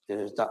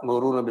is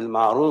ta'muruna bil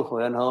ma'ruf wa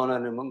yanhauna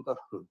 'anil munkar.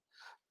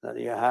 That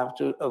you have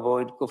to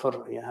avoid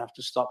kufr, you have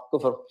to stop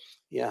kufr,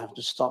 you have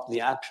to stop the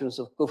actions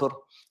of kufr,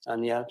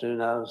 and you have to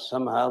now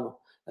somehow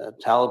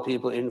tell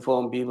people,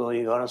 inform people,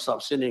 you got to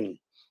stop sinning.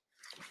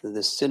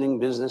 The sinning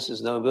business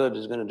is no good.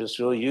 It's going to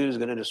destroy you, it's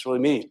going to destroy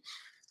me.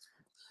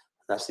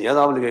 That's the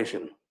other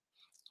obligation.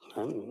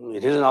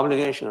 It is an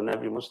obligation on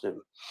every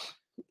Muslim,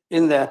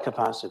 in their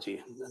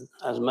capacity,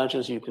 as much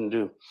as you can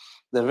do.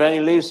 The very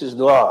least is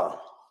dua.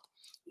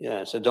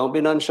 Yeah, so don't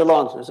be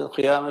nonchalant. I said,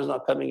 Qiyamah is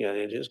not coming yet.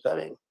 It is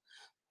coming.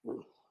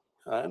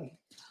 Right?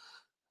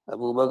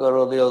 Abu Bakr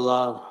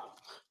radiallahu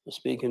was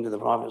speaking to the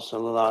Prophet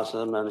sallallahu alaihi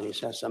wasallam, and he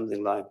said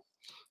something like,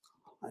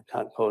 I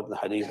can't quote the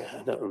hadith,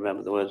 I don't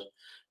remember the words,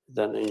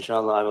 then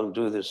inshallah I will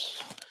do this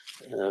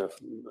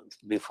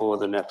before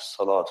the next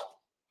salat.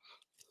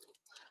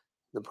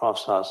 The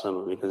Prophet sallallahu alaihi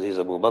wasallam, because he's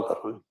Abu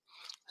Bakr,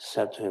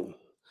 said to him,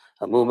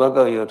 Abu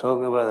Bakr, you're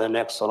talking about the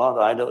next salat.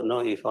 I don't know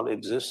if I'll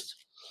exist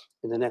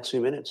in the next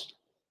few minutes.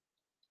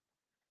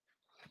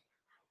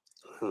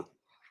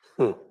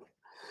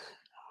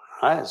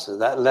 Right, so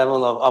that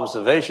level of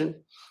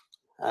observation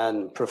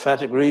and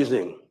prophetic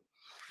reasoning.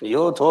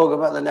 You'll talk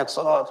about the next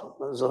salat.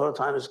 Zuhr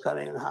time is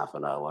coming in half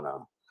an hour, 1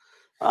 hour.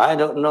 I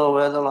don't know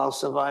whether I'll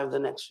survive the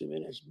next few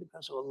minutes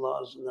because of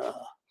Allah's.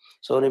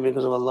 It's only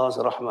because of Allah's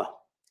rahmah.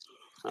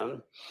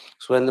 So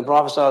when the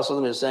Prophet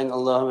ﷺ is saying,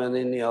 Allahumma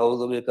inni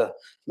a'udhu bika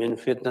min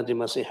fitnati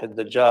masih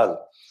ad-dajjal,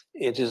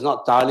 it is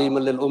not ta'lim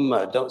lil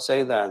ummah. Don't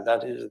say that.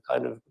 That is a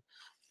kind of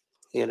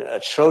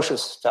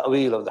atrocious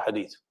ta'wil of the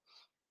hadith.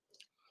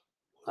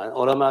 And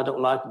ulama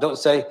don't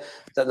say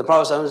that the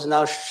Prophet ﷺ is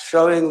now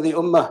showing the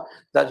ummah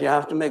that you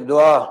have to make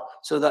dua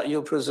so that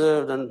you're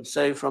preserved and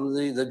saved from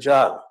the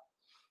Dajjal.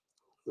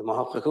 The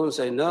Muhaqqiqun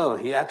say, no,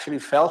 he actually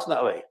felt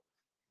that way.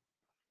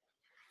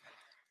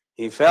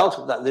 He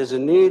felt that there's a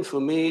need for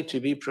me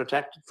to be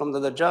protected from the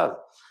Dajjal.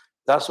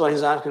 That's why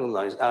he's asking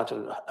Allah. He's out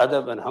of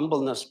adab and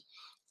humbleness,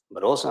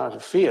 but also out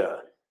of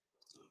fear.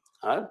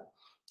 Right?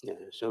 Yeah,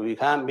 so we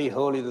can't be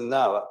holier than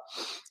thou.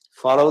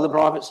 Follow the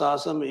Prophet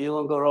ﷺ, you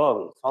won't go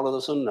wrong. Follow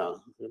the Sunnah.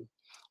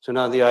 So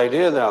now the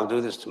idea that I'll do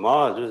this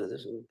tomorrow, do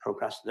this,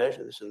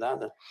 procrastination, this and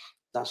that,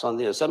 that's on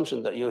the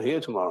assumption that you're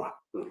here tomorrow,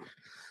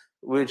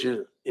 which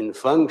is in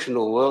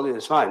functional world,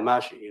 it's fine,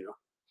 mashi,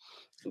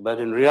 But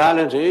in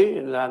reality,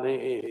 that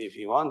if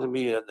you want to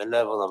be at the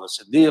level of a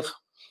Siddiq,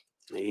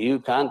 you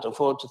can't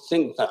afford to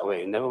think that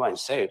way. Never mind,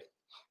 say it.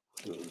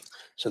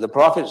 So the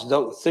prophets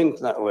don't think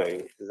that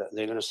way, that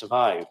they're going to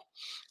survive.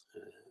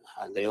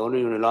 And they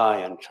only rely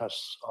and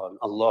trust on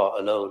Allah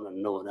alone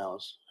and no one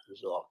else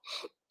as well.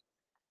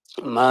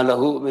 ما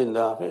له من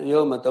دافع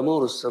يوم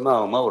تمور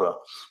السماء مورا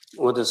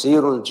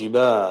وتسير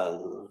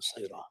الجبال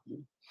سيرا.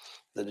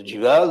 The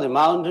jibal, the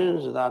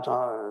mountains that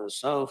are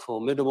so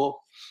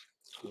formidable,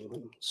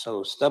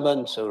 so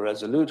stubborn, so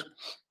resolute,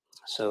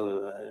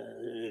 so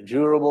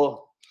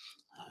durable,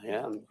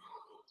 yeah,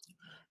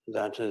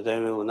 that they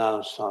will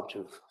now start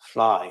to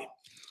fly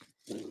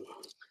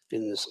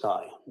in the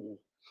sky.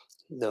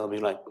 They'll be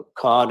like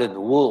carded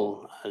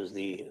wool, as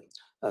the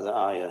other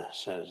ayah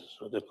says.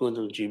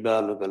 وَتَكُونُ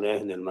الْجِبَالُ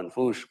كَالْعِهْنِ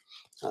الْمَنْفُوشِ,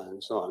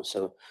 and so on.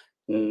 So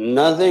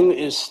nothing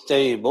is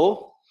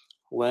stable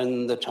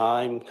when the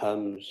time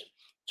comes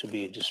to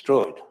be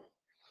destroyed.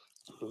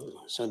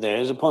 So there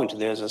is a point,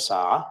 there's a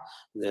sa'ah,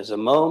 there's a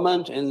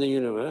moment in the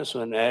universe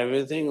when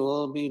everything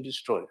will be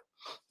destroyed.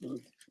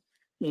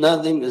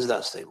 Nothing is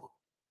that stable.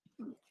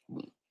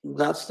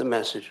 That's the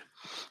message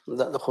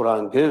that the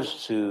Quran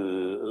gives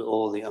to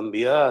all the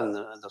Anbiya and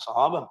the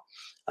Sahaba.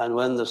 And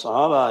when the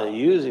Sahaba are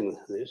using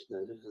this,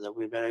 that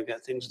we better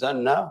get things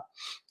done now.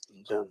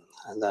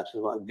 And that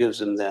is what gives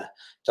them their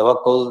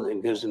tawakkul,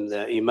 it gives them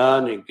their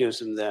iman, it gives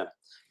them their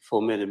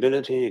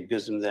formidability, it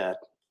gives them their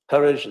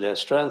courage, their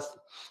strength,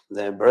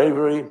 their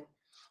bravery,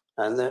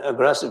 and their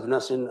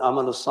aggressiveness in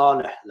amal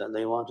salih, that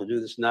they want to do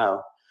this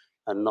now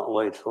and not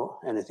wait for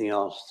anything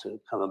else to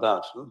come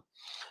about.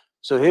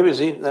 So here we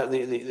see that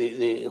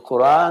the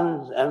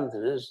Quran's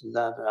emphasis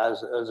that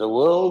as a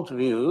world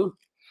view,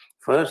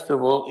 first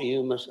of all,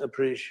 you must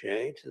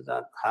appreciate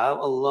that how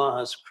Allah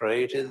has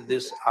created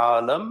this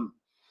alam,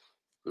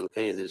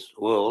 okay, this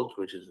world,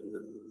 which is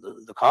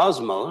the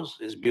cosmos,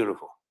 is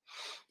beautiful.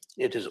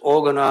 It is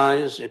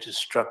organized, it is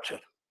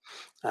structured,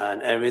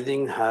 and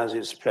everything has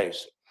its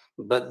place.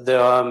 But there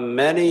are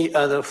many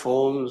other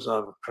forms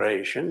of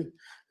creation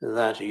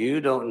that you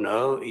don't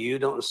know, you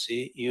don't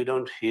see, you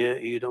don't hear,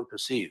 you don't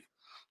perceive.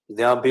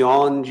 They are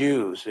beyond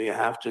you, so you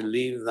have to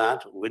leave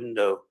that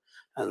window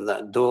and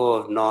that door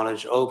of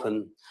knowledge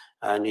open,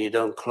 and you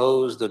don't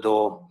close the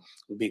door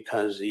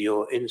because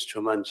your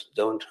instruments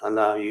don't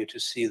allow you to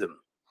see them.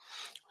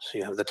 So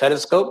you have the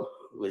telescope,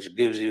 which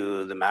gives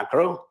you the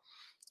macro,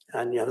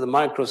 and you have the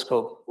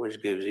microscope,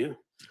 which gives you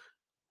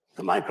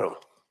the micro.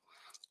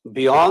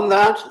 Beyond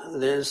that,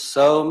 there's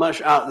so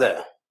much out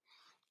there.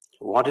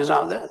 What is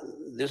out there?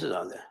 This is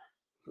out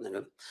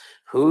there.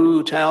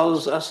 Who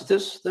tells us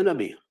this? The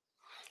Nabi.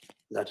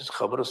 That is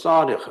Khabar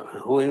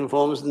Sadiq. Who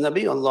informs the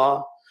Nabi?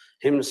 Allah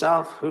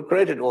Himself, who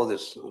created all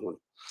this.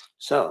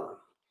 So,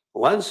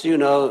 once you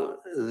know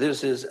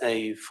this is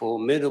a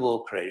formidable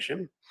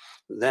creation,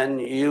 then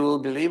you will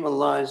believe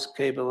Allah is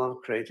capable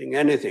of creating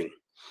anything.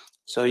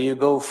 So you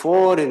go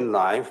forward in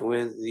life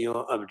with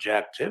your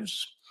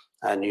objectives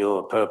and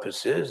your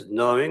purposes,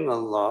 knowing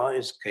Allah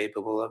is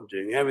capable of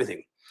doing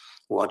everything.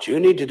 What you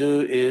need to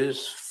do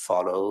is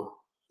follow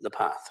the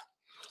path.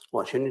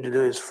 What you need to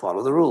do is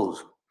follow the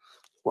rules.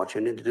 What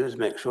you need to do is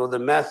make sure the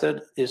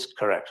method is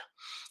correct.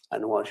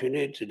 And what you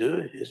need to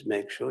do is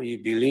make sure you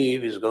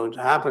believe is going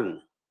to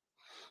happen.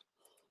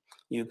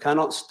 You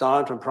cannot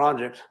start a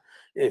project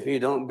if you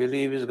don't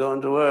believe it's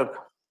going to work.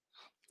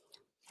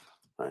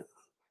 Right?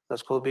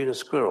 That's called being a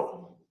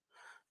squirrel.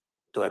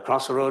 Do I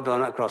cross the road? Do I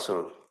not cross the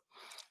road?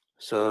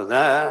 So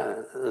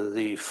there,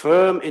 the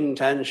firm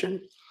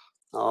intention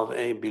of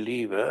a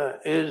believer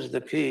is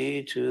the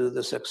key to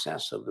the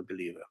success of the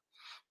believer.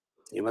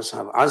 You must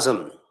have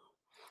azm.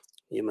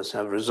 You must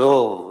have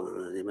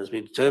resolve. You must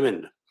be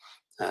determined.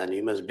 And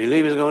you must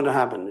believe it's going to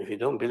happen. If you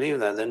don't believe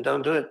that, then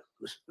don't do it.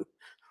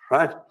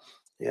 Right?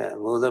 Yeah.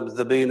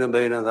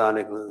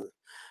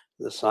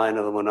 The sign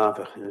of a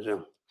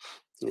munafiq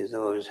is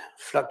always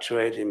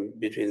fluctuating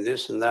between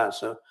this and that.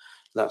 So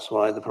that's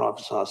why the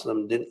Prophet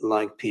ﷺ didn't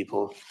like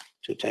people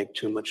to take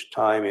too much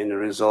time in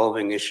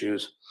resolving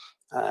issues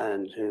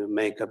and to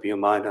make up your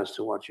mind as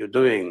to what you're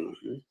doing.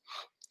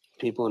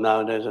 People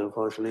nowadays,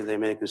 unfortunately, they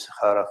make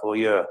istikhara for a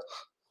year.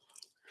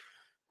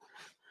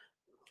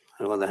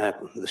 And what the heck,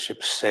 the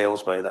ship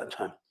sails by that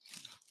time.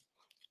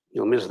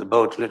 You'll miss the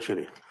boat,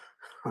 literally.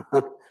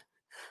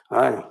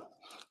 Right.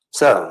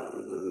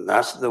 So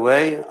that's the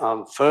way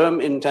of firm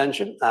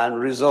intention and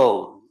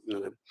resolve.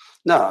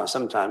 Now,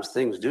 sometimes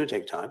things do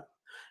take time.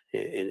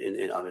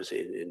 Obviously,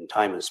 in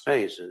time and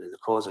space, the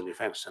cause and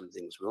effect, some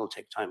things will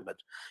take time, but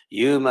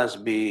you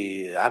must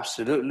be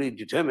absolutely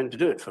determined to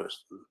do it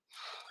first.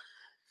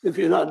 If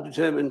you're not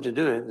determined to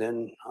do it,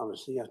 then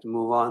obviously you have to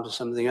move on to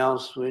something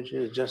else which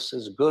is just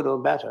as good or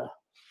better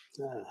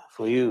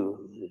for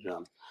you.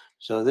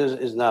 So this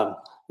is now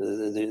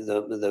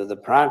the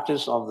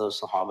practice of the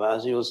Sahaba,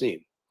 as you'll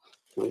see.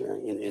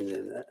 In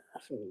the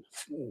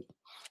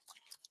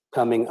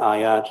coming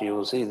ayat, you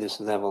will see this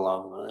level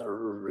of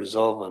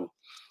resolve and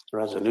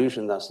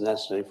resolution that's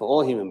necessary for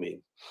all human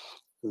beings.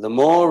 The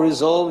more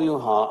resolve you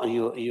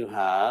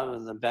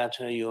have, the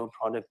better your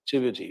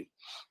productivity.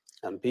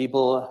 And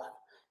people,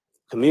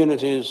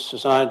 communities,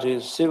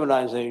 societies,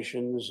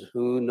 civilizations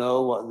who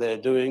know what they're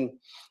doing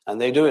and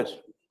they do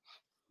it,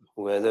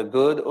 whether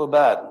good or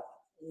bad,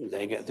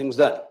 they get things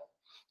done.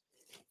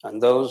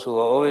 And those who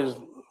are always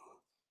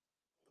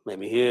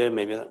maybe here,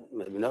 maybe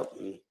not,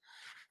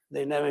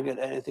 they never get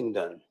anything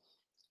done.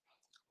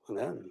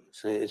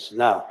 So it's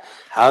now,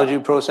 how do you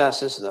process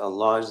this? That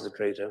Allah is the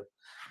creator.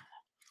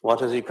 What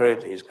has He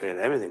created? He's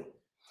created everything.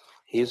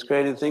 He's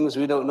created things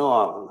we don't know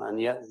of,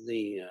 and yet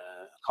the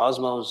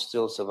cosmos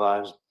still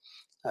survives,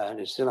 and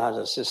it still has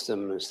a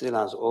system, it still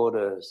has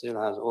order, it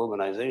still has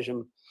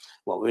organization.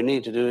 What we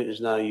need to do is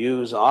now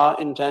use our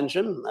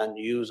intention and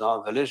use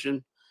our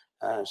volition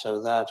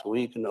so that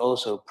we can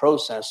also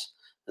process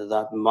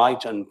that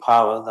might and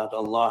power that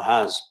Allah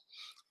has.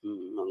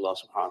 Allah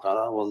subhanahu wa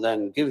ta'ala will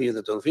then give you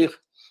the tawfiq,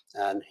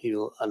 and He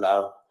will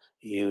allow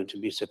you to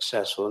be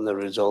successful, and the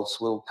results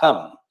will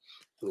come.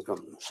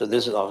 So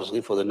this is obviously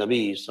for the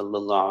Nabi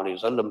sallallahu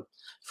alaihi wasallam.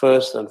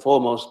 First and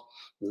foremost,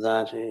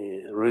 that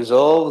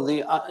resolve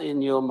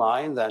in your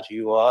mind that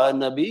you are a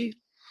Nabi,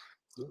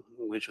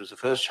 which was the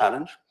first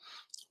challenge.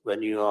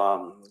 When you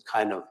are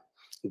kind of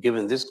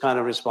given this kind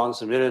of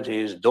responsibility,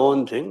 is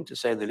daunting to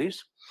say the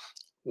least,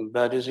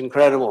 but it's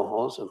incredible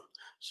also.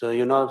 So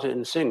you're not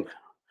in sync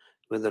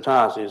with the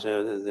task. You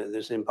say,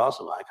 this is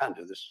impossible. I can't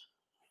do this.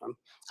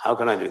 How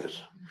can I do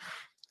this?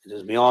 It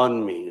is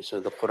beyond me. So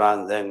the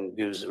Quran then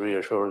gives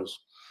reassurance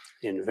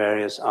in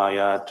various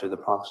ayat to the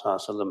Prophet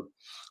ﷺ.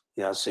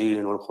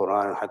 Yasin wal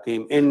Quran al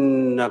Hakim,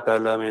 innaka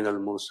lamin al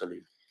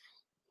mursaleen.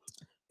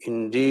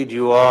 Indeed,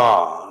 you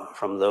are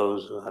from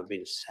those who have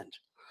been sent.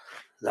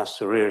 That's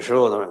to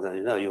reassure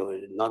them that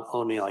you not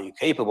only are you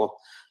capable,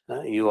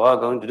 you are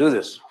going to do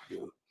this.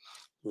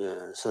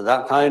 So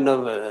that kind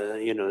of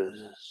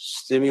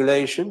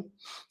stimulation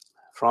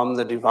from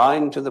the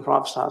divine to the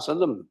Prophet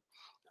ﷺ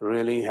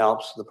really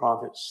helps the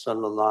Prophet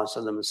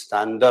ﷺ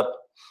stand up.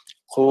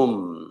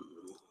 Qum,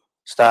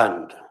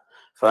 stand,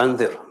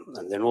 fandir,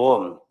 and then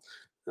warm.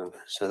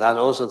 So that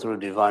also through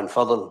divine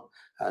fadl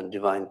and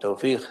divine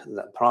tawfiq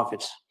that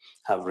prophets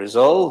have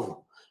resolve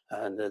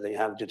and they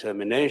have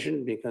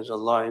determination because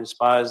Allah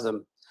inspires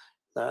them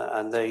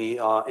and they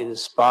are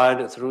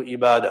inspired through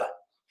ibadah.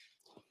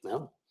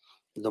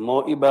 The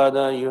more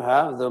ibadah you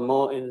have, the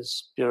more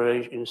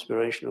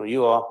inspirational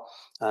you are,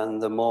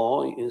 and the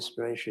more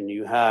inspiration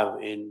you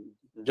have in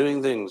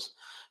doing things.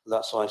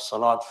 That's why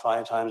salat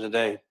 5 times a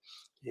day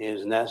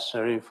is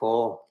necessary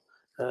for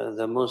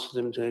the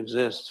Muslim to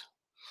exist.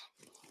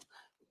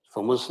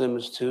 For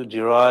Muslims to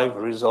derive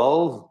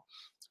resolve,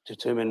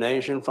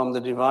 determination from the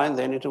divine,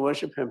 they need to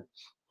worship Him.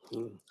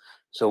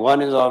 So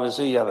one is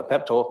obviously you have a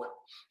pep talk,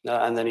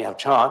 and then you have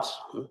charts,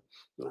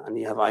 and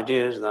you have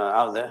ideas that are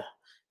out there.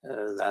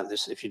 That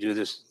this, if you do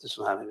this, this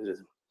will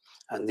happen.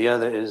 And the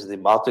other is the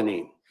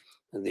batini,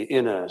 the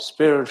inner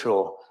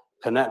spiritual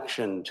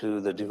connection to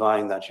the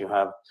divine that you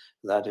have.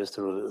 That is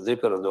through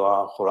dhikr,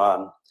 dua,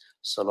 Quran,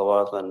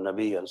 salawat, and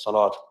nabi, and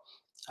salat,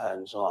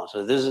 and so on.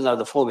 So this is now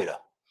the formula.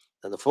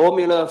 And the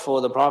formula for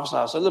the Prophet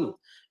ﷺ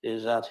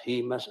is that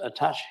he must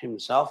attach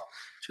himself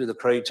to the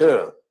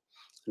Creator,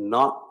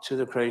 not to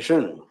the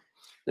creation.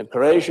 The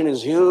creation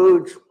is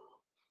huge,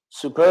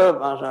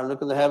 superb.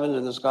 Look at the heavens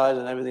and the skies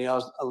and everything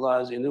else Allah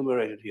has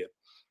enumerated here.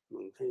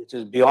 It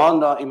is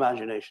beyond our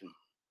imagination.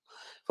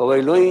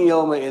 فَوَيْلٌ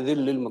يَوْمَئِذٍ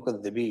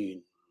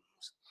لِلْمُكَذِّبِينَ.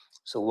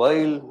 So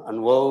wail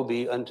and woe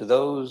be unto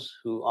those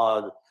who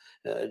are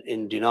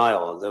in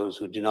denial, those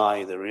who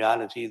deny the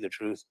reality, the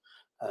truth,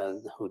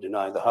 who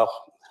deny the haqq,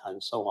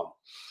 and so on.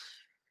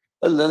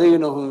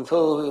 الَّذِينَ هُمْ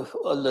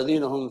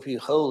فِي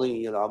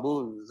خَوْضٍ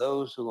يَلْعَبُونَ.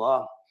 Those who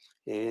are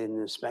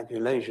in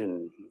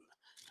speculation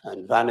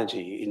and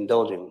vanity,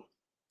 indulging.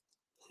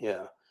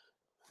 Yeah.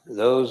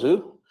 Those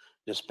who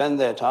just spend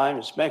their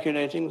time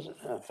speculating,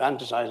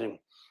 fantasizing,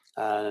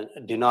 and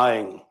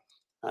denying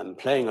and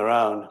playing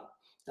around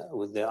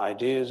with their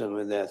ideas and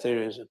with their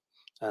theories,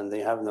 and they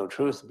have no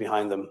truth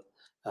behind them.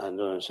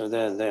 And so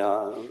they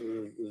are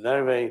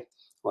very, very,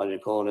 what do you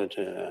call it,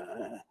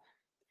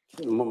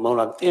 more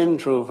like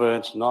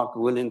introverts, not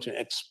willing to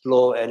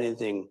explore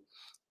anything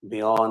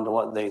beyond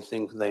what they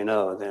think they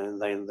know. They're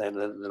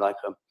like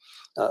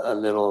a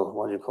little,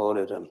 what do you call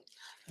it,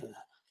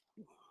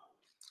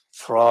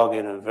 frog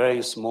in a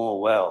very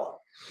small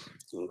well.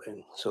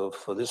 Okay. So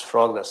for this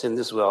frog that's in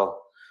this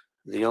well,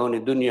 the only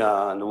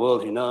dunya in the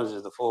world he knows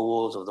is the 4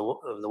 walls of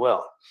the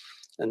well,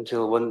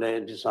 until one day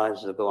it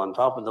decides to go on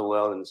top of the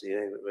well and see,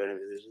 hey,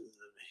 there's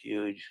a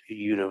huge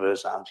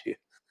universe out here.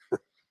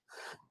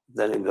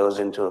 Then it goes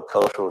into a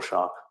cultural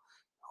shock.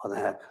 What the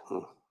heck?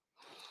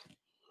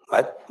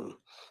 Right?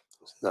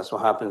 That's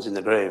what happens in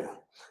the grave.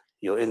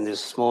 You're in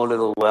this small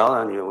little well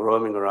and you're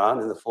roaming around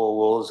in the 4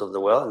 walls of the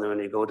well, and then when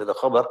you go to the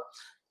khabar,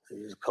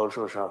 it's a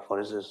cultural shock. What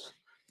is this?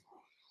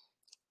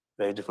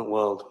 Very different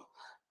world.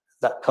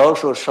 That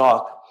cultural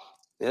shock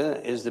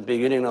is the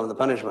beginning of the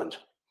punishment.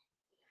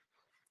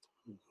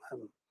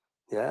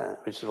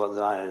 Which is what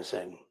the ayah is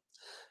saying.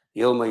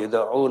 يَوْمَ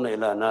يُدَعُونَ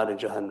إِلَى نَارِ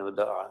جَهَنَّمَ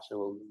دَعًا. So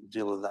we'll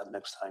deal with that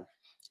next time,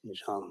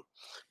 inshallah.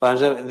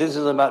 But this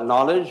is about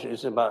knowledge,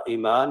 it's about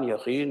iman,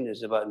 yaqeen,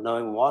 it's about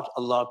knowing what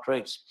Allah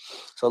creates.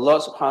 So Allah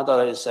subhanahu wa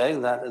ta'ala is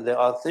saying that there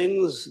are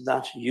things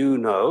that you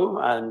know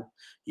and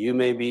you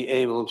may be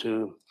able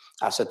to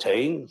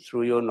ascertain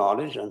through your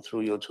knowledge and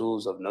through your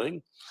tools of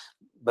knowing,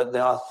 but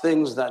there are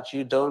things that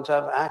you don't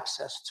have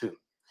access to.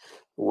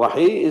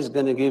 Wahi is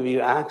going to give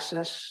you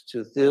access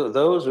to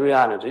those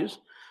realities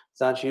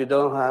that you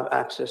don't have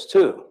access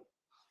to,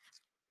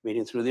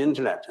 meaning through the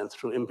intellect and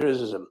through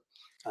empiricism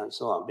and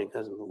so on,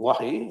 because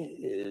Wahi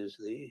is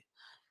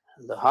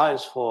the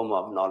highest form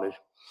of knowledge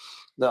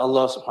that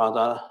Allah subhanahu wa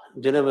ta'ala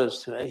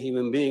delivers to a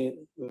human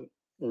being,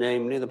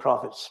 namely the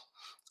prophets,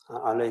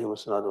 alayhi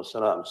wassalatu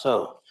wassalam.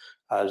 So,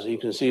 as you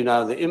can see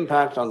now, the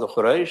impact on the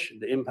Quraysh,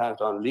 the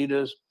impact on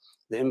leaders,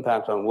 the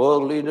impact on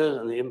world leaders,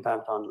 and the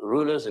impact on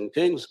rulers and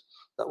kings,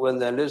 that when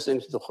they're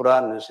listening to the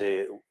Quran, they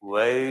say,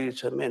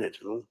 wait a minute,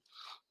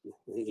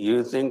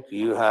 you think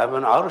you have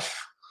an arsh?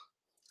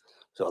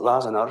 So Allah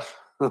has an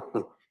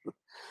arsh.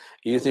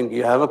 You think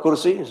you have a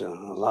kursi? So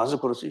Allah has a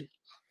kursi.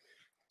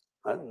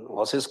 Right?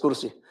 What's his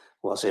kursi?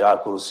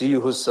 وَسِعَ كُرْسِيُّهُ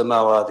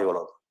السَّمَاوَاتِ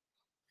وَالْأَرْضِ.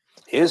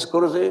 His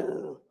kursi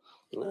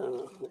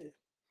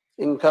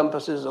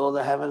encompasses all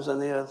the heavens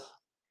and the earth.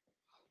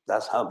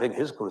 That's how big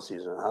his kursi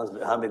is.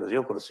 How big is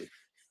your kursi?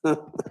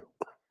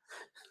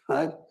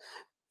 Right?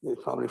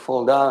 You'd probably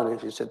fall down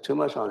if you sit too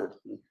much on it.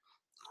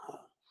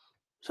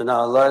 So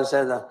now Allah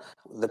said that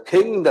the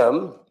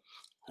kingdom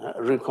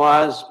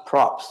requires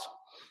props.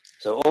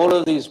 So all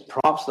of these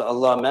props that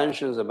Allah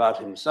mentions about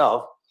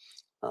himself,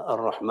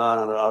 Ar-Rahman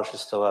and Al-Arsh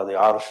Istawa, the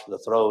Arsh, the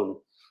throne,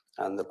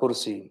 and the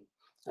Kursi,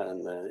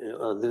 and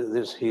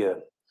this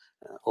here,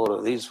 all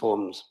of these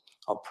forms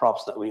of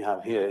props that we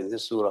have here in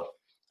this surah,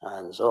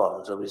 and so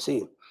on. So we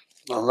see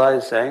Allah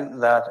is saying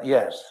that,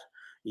 yes,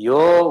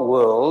 your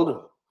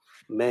world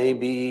may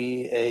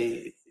be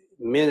a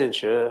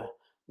miniature,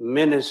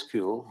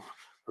 minuscule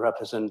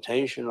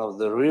representation of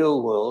the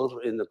real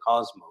world in the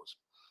cosmos.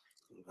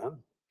 Okay?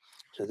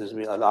 So this will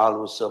be al-alam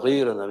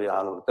al-saghir and the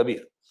alam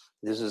al-kabir.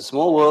 This is a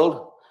small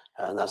world,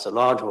 and that's a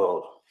large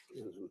world.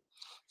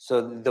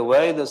 So the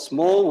way the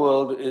small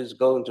world is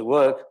going to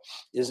work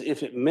is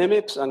if it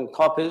mimics and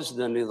copies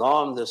the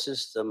nizam, the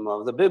system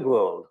of the big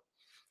world.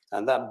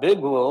 And that big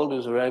world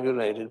is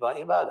regulated by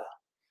ibadah,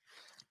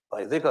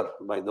 by dhikr,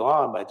 by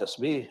dua, by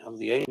tasbih of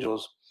the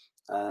angels,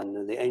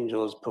 and the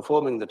angels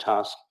performing the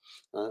task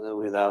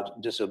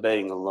without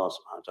disobeying Allah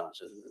subhanahu wa ta'ala.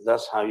 So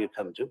that's how you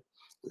come to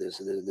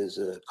this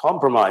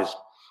compromise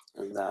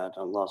that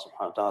Allah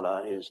subhanahu wa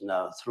ta'ala is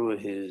now, through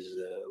his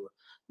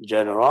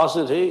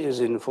generosity, is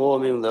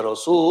informing the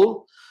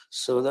Rasul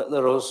so that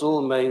the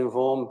Rasul may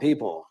inform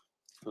people.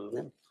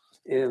 Okay?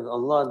 If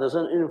Allah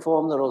doesn't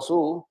inform the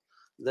Rasul,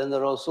 then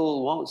the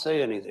Rasul won't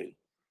say anything.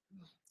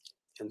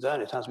 And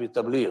then it has to be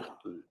tabligh.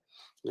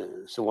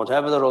 So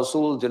whatever the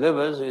Rasul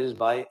delivers is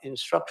by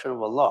instruction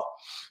of Allah.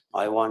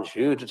 I want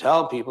you to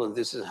tell people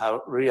this is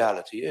how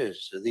reality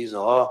is. So these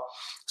are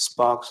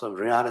sparks of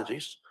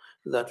realities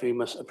that we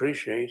must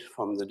appreciate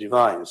from the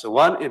divine. So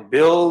one, it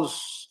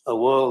builds a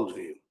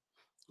worldview.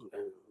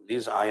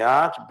 These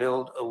ayat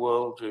build a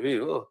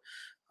worldview.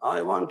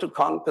 I want to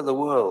conquer the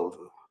world.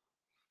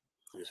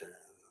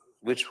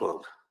 Which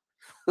world?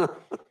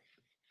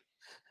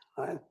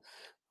 Right?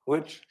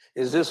 Which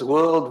is this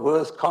world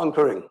worth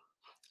conquering?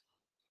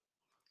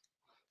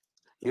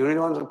 You really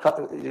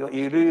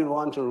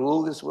want to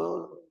rule this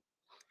world?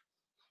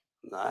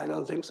 No, I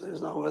don't think so. It's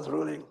not worth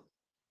ruling.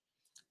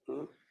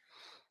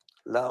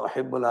 La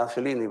uhibbul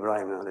afilin,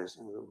 Ibrahim.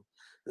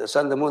 The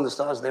sun, the moon, the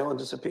stars, they won't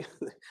disappear.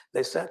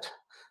 They set.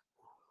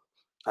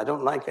 I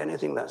don't like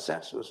anything that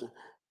sets.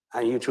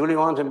 And you truly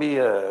want to be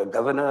a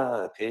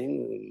governor, a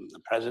king, a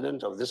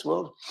president of this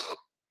world?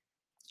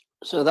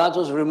 So that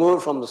was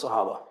removed from the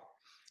Sahaba.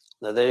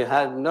 That they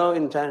had no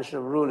intention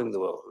of ruling the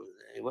world.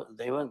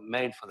 They weren't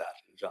made for that.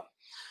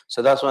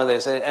 So that's why they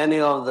say any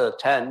of the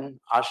 10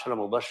 Ashra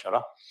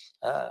Mubashara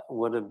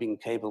would have been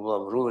capable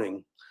of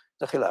ruling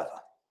the Khilafah.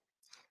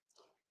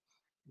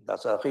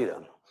 That's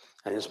Aqidah.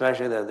 And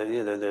especially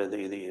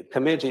the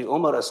committee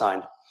Umar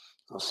assigned,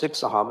 6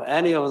 Sahaba,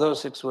 any of those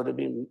 6 would have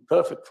been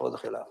perfect for the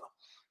Khilafah.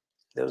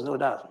 There was no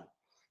doubt.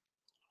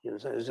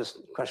 It's just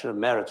a question of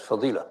merit,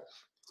 fadila,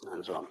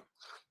 and so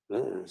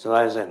on. So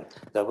I said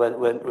that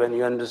when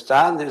you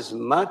understand there's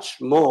much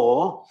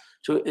more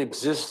to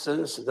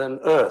existence than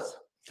earth,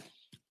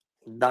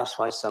 that's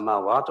why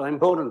samawat are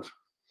important.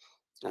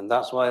 And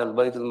that's why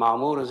Al-Bayt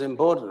al-Ma'mur is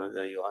important.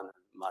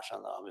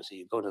 MashaAllah, obviously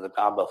you go to the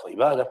Kaaba for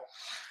ibadah,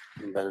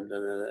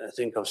 but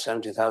think of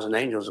 70,000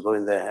 angels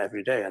going there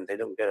every day and they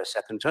don't get a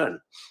second turn.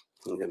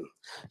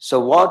 So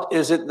what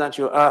is it that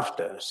you're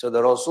after? So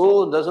the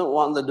Rasul doesn't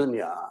want the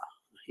dunya.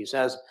 He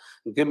says,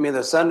 give me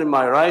the sun in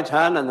my right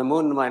hand and the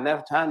moon in my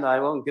left hand, I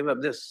won't give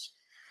up this.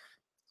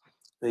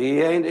 He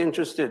ain't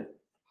interested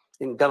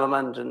in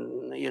government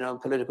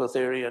and political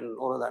theory and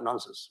all of that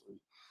nonsense.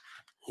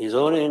 He's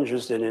only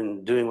interested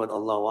in doing what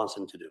Allah wants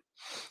him to do.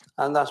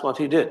 And that's what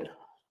he did.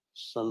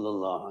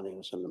 Sallallahu alayhi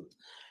wa sallam.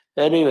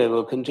 Anyway,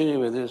 we'll continue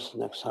with this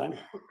next time.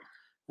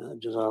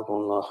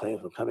 Jazakumullah khair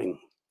for coming.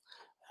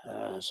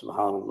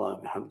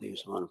 Subhanallah bihamdihi,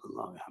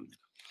 subhanakallah bihamdihi.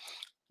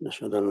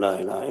 نشهد أن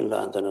لا إله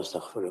إلا أنت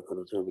نستغفرك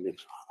ونتوب إليك.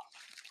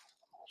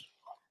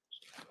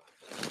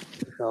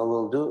 So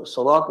we'll do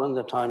salat when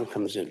the time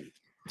comes in.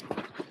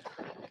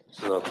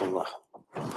 جزاكم الله.